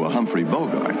wishing you were Humphrey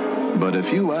Bogart, but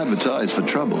if you advertise for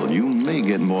trouble, you may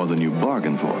get more than you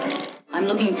bargained for. I'm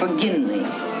looking for Ginley.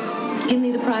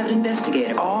 Ginley, the private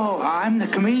investigator. Oh, I'm the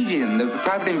comedian, the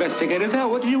private investigator's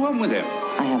out. What do you want with him?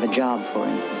 I have a job for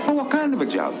him. Oh, what kind of a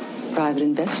job? Private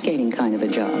investigating kind of a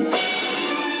job.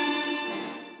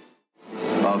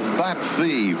 A fat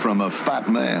fee from a fat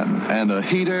man, and a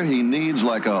heater he needs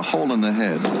like a hole in the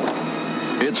head.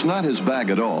 It's not his bag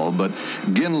at all, but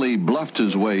Ginley bluffed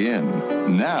his way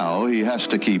in. Now he has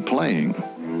to keep playing.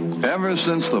 Ever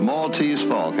since the Maltese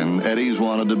Falcon, Eddie's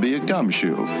wanted to be a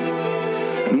gumshoe.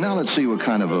 Now let's see what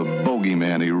kind of a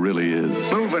bogeyman he really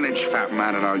is. Move an inch, fat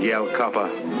man, and I'll yell copper.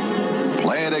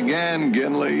 Play it again,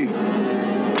 Ginley.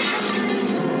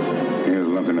 Here's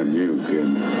looking at you,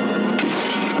 kid.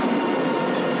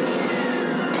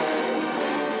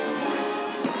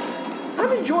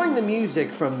 I'm enjoying the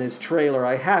music from this trailer,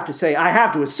 I have to say. I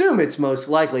have to assume it's most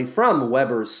likely from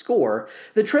Weber's score.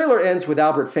 The trailer ends with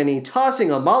Albert Finney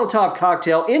tossing a Molotov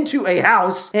cocktail into a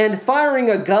house and firing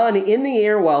a gun in the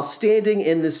air while standing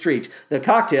in the street. The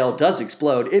cocktail does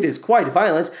explode. It is quite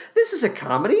violent. This is a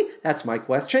comedy? That's my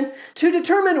question. To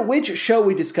determine which show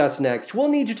we discuss next, we'll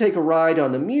need to take a ride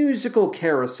on the musical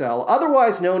carousel,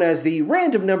 otherwise known as the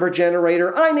random number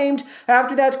generator I named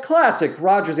after that classic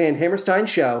Rodgers and Hammerstein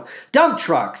show, Dump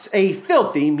Trucks, a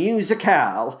filthy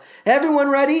musicale. Everyone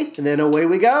ready? And then away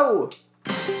we go.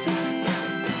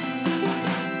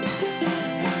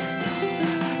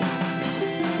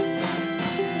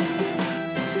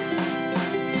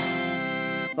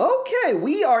 Okay,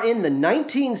 we are in the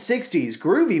 1960s.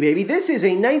 Groovy, baby. This is a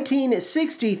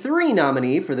 1963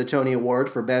 nominee for the Tony Award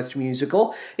for Best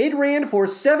Musical. It ran for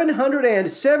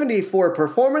 774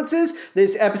 performances.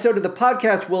 This episode of the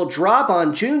podcast will drop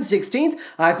on June 16th.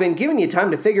 I've been giving you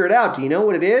time to figure it out. Do you know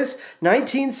what it is?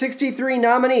 1963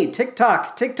 nominee.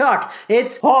 Tick-tock, tick-tock.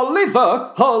 It's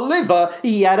Oliver,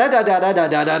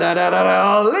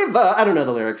 yada-da-da-da-da-da-da-da-da-da-da, Oliver. I don't know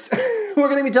the lyrics. We're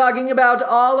going to be talking about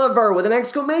Oliver with an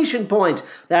exclamation point.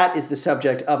 That is the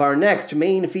subject of our next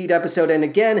main feed episode, and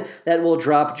again, that will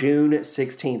drop June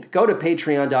 16th. Go to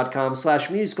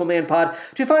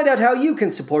patreon.com/musicalmanpod to find out how you can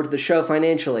support the show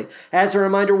financially. As a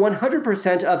reminder,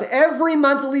 100% of every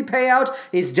monthly payout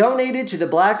is donated to the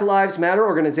Black Lives Matter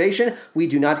organization. We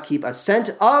do not keep a cent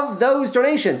of those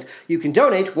donations. You can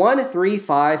donate $1, $3,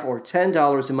 $5, or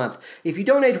 $10 a month. If you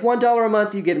donate $1 a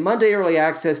month, you get Monday early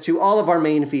access to all of our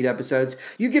main feed episodes.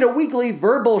 You get a weekly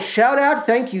verbal shout-out.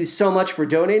 Thank you so much for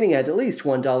donating at least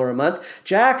 $1 a month.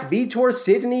 Jack, Vitor,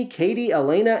 Sydney, Katie,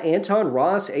 Elena, Anton,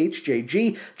 Ross,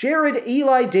 HJG, Jared,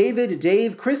 Eli, David,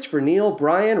 Dave, Christopher, Neil,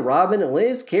 Brian, Robin,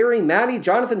 Liz, Carrie, Maddie,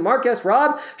 Jonathan, Marcus,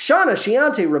 Rob, Shauna,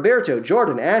 Shiante, Roberto,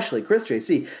 Jordan, Ashley, Chris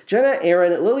JC, Jenna,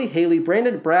 Aaron, Lily, Haley,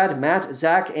 Brandon, Brad, Matt,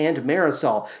 Zach, and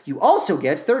Marisol. You also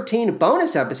get 13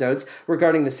 bonus episodes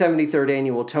regarding the 73rd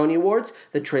Annual Tony Awards,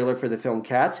 the trailer for the film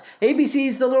Cats,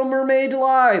 ABC's The Little Mermaid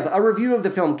Live, a review of the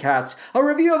film Cats, a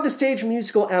review of the stage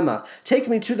musical Emma, Take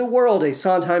Me to the World, a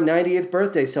Sondheim 90th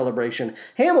birthday celebration,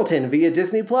 Hamilton via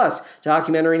Disney+,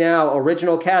 Documentary Now,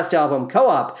 original cast album,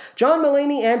 Co-op, John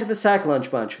Mulaney and the Sack Lunch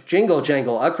Bunch, Jingle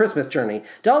Jangle, A Christmas Journey,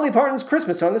 Dolly Parton's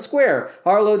Christmas on the Square,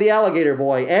 Arlo the Alligator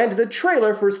Boy, and the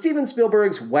trailer for Steven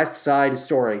Spielberg's West Side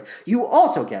Story. You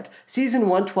also get Season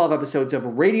 1, 12 episodes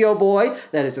of Radio Boy,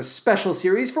 that is a special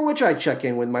series for which I check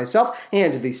in with myself,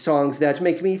 and the songs that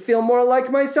make me feel more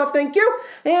like myself, thank you.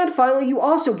 And finally, you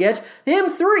also get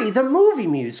M3, the Movie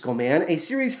Musical Man, a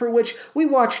series for which we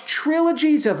watch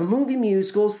trilogies of movie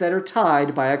musicals that are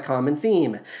tied by a common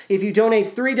theme. If you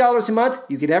donate $3 a month,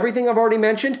 you get everything I've already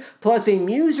mentioned, plus a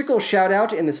musical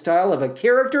shout-out in the style of a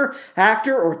character,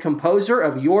 actor, or composer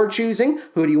of your choosing.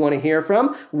 Who do you want to hear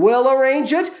from? We'll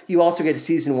arrange it. You also get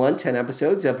Season 1, 10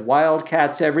 episodes of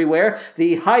Wildcats Everywhere,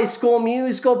 the High School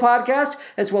Musical podcast,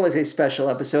 as well as a special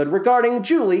episode regarding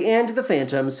Julie and the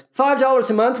Phantoms. $5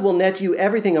 a month will net you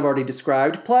everything I've already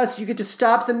described, plus you get to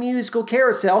stop the musical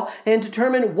carousel and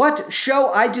determine what show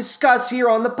I discuss here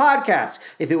on the podcast.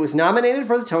 If it was nominated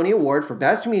for the Tony Award for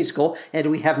Best Musical, and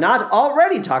we have not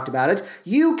already talked about it,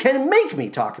 you can make me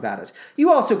talk about it.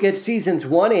 You also get Seasons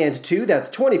 1 and 2, that's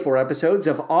 24 episodes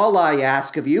of All I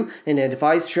Ask of You, an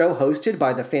advice show hosted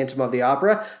by the Phantom of the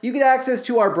Opera. You get access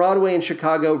to our Broadway and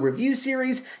Chicago review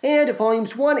series, and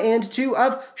Volumes 1 and 2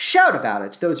 of Shout About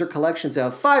It. Those are collections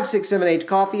of 5, 6, 7, 8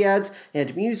 coffee ads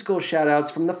and musical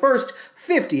shout-outs from the first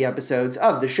 50 episodes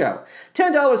of the show.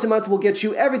 $10 a month will get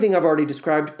you everything I've already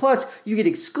described, plus you get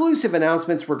exclusive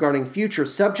announcements regarding future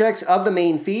subjects of the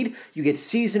main feed. You get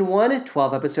Season 1,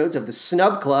 12 episodes of The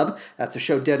Snub Club. That's a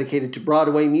show dedicated to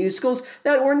Broadway musicals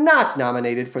that were not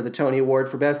nominated for the Tony Award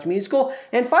for Best Musical.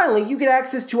 And finally, you get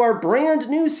access to our brand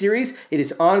new series. It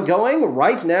is ongoing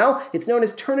right now. It's known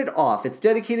as Turn It Off. It's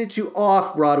dedicated to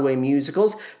off-Broadway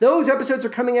musicals. Those episodes are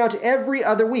coming out every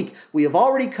other week. We have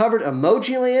already covered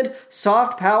Emojiland,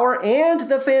 Soft Power, and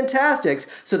The Fantastics,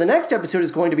 so the next episode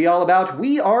is going to be all about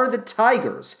We Are the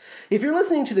Tigers. If you're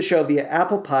listening to the show via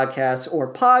Apple Podcasts or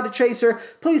Podchaser,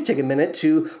 please take a minute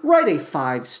to write a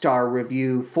 5-star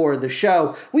review for the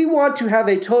show. We want to have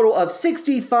a total of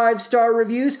 65-star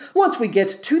reviews. Once we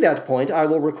get to that point, I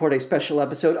will record a special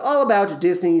episode all about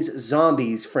Disney's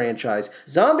Zombies franchise.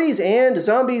 Zombies and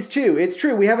Zombies 2. It's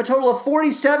true, we have a total of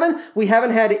 47. We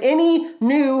haven't had any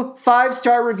new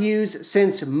 5-star reviews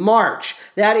since March.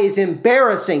 That is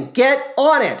embarrassing. Get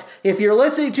on it. If you're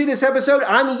listening to this episode,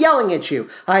 I'm yelling at you.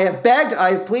 I have begged,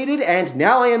 I have pleaded, and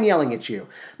now I am yelling at you.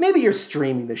 Maybe you're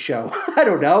streaming the show. I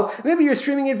don't know. Maybe you're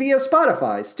streaming it via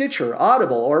Spotify, Stitcher,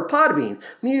 Audible, or Podbean.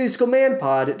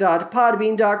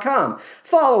 musicalmanpod.podbean.com.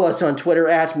 Follow us on Twitter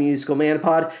at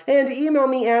musicalmanpod and email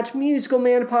me at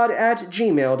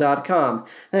musicalmanpod@gmail.com.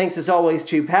 Thanks as always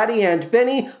to Patty and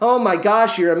Benny. Oh my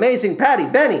gosh, you're amazing. Patty,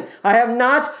 Benny, I have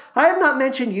not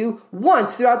mentioned you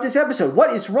once throughout this episode.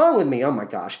 What is wrong with me? Oh my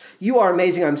gosh, you are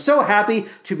amazing. I'm so happy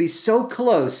to be so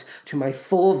close to my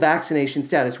full vaccination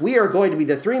status. We are going to be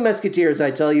the Three Musketeers,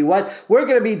 I tell you what. We're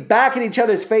going to be back in each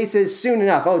other's faces soon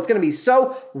enough. Oh, it's going to be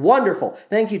so wonderful.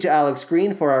 Thank you to Alex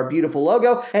Green for our beautiful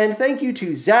logo, and thank you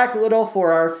to Zach Little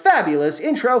for our fabulous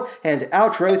intro and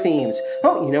outro themes.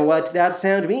 Oh, you know what that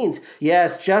sound means?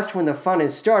 Yes, just when the fun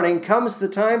is starting comes the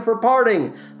time for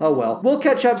parting. Oh well, we'll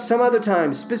catch up some other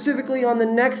time, specifically specifically on the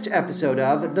next episode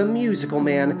of The Musical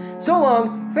Man. So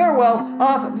long, farewell,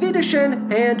 auf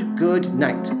Wiedersehen, and good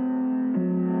night.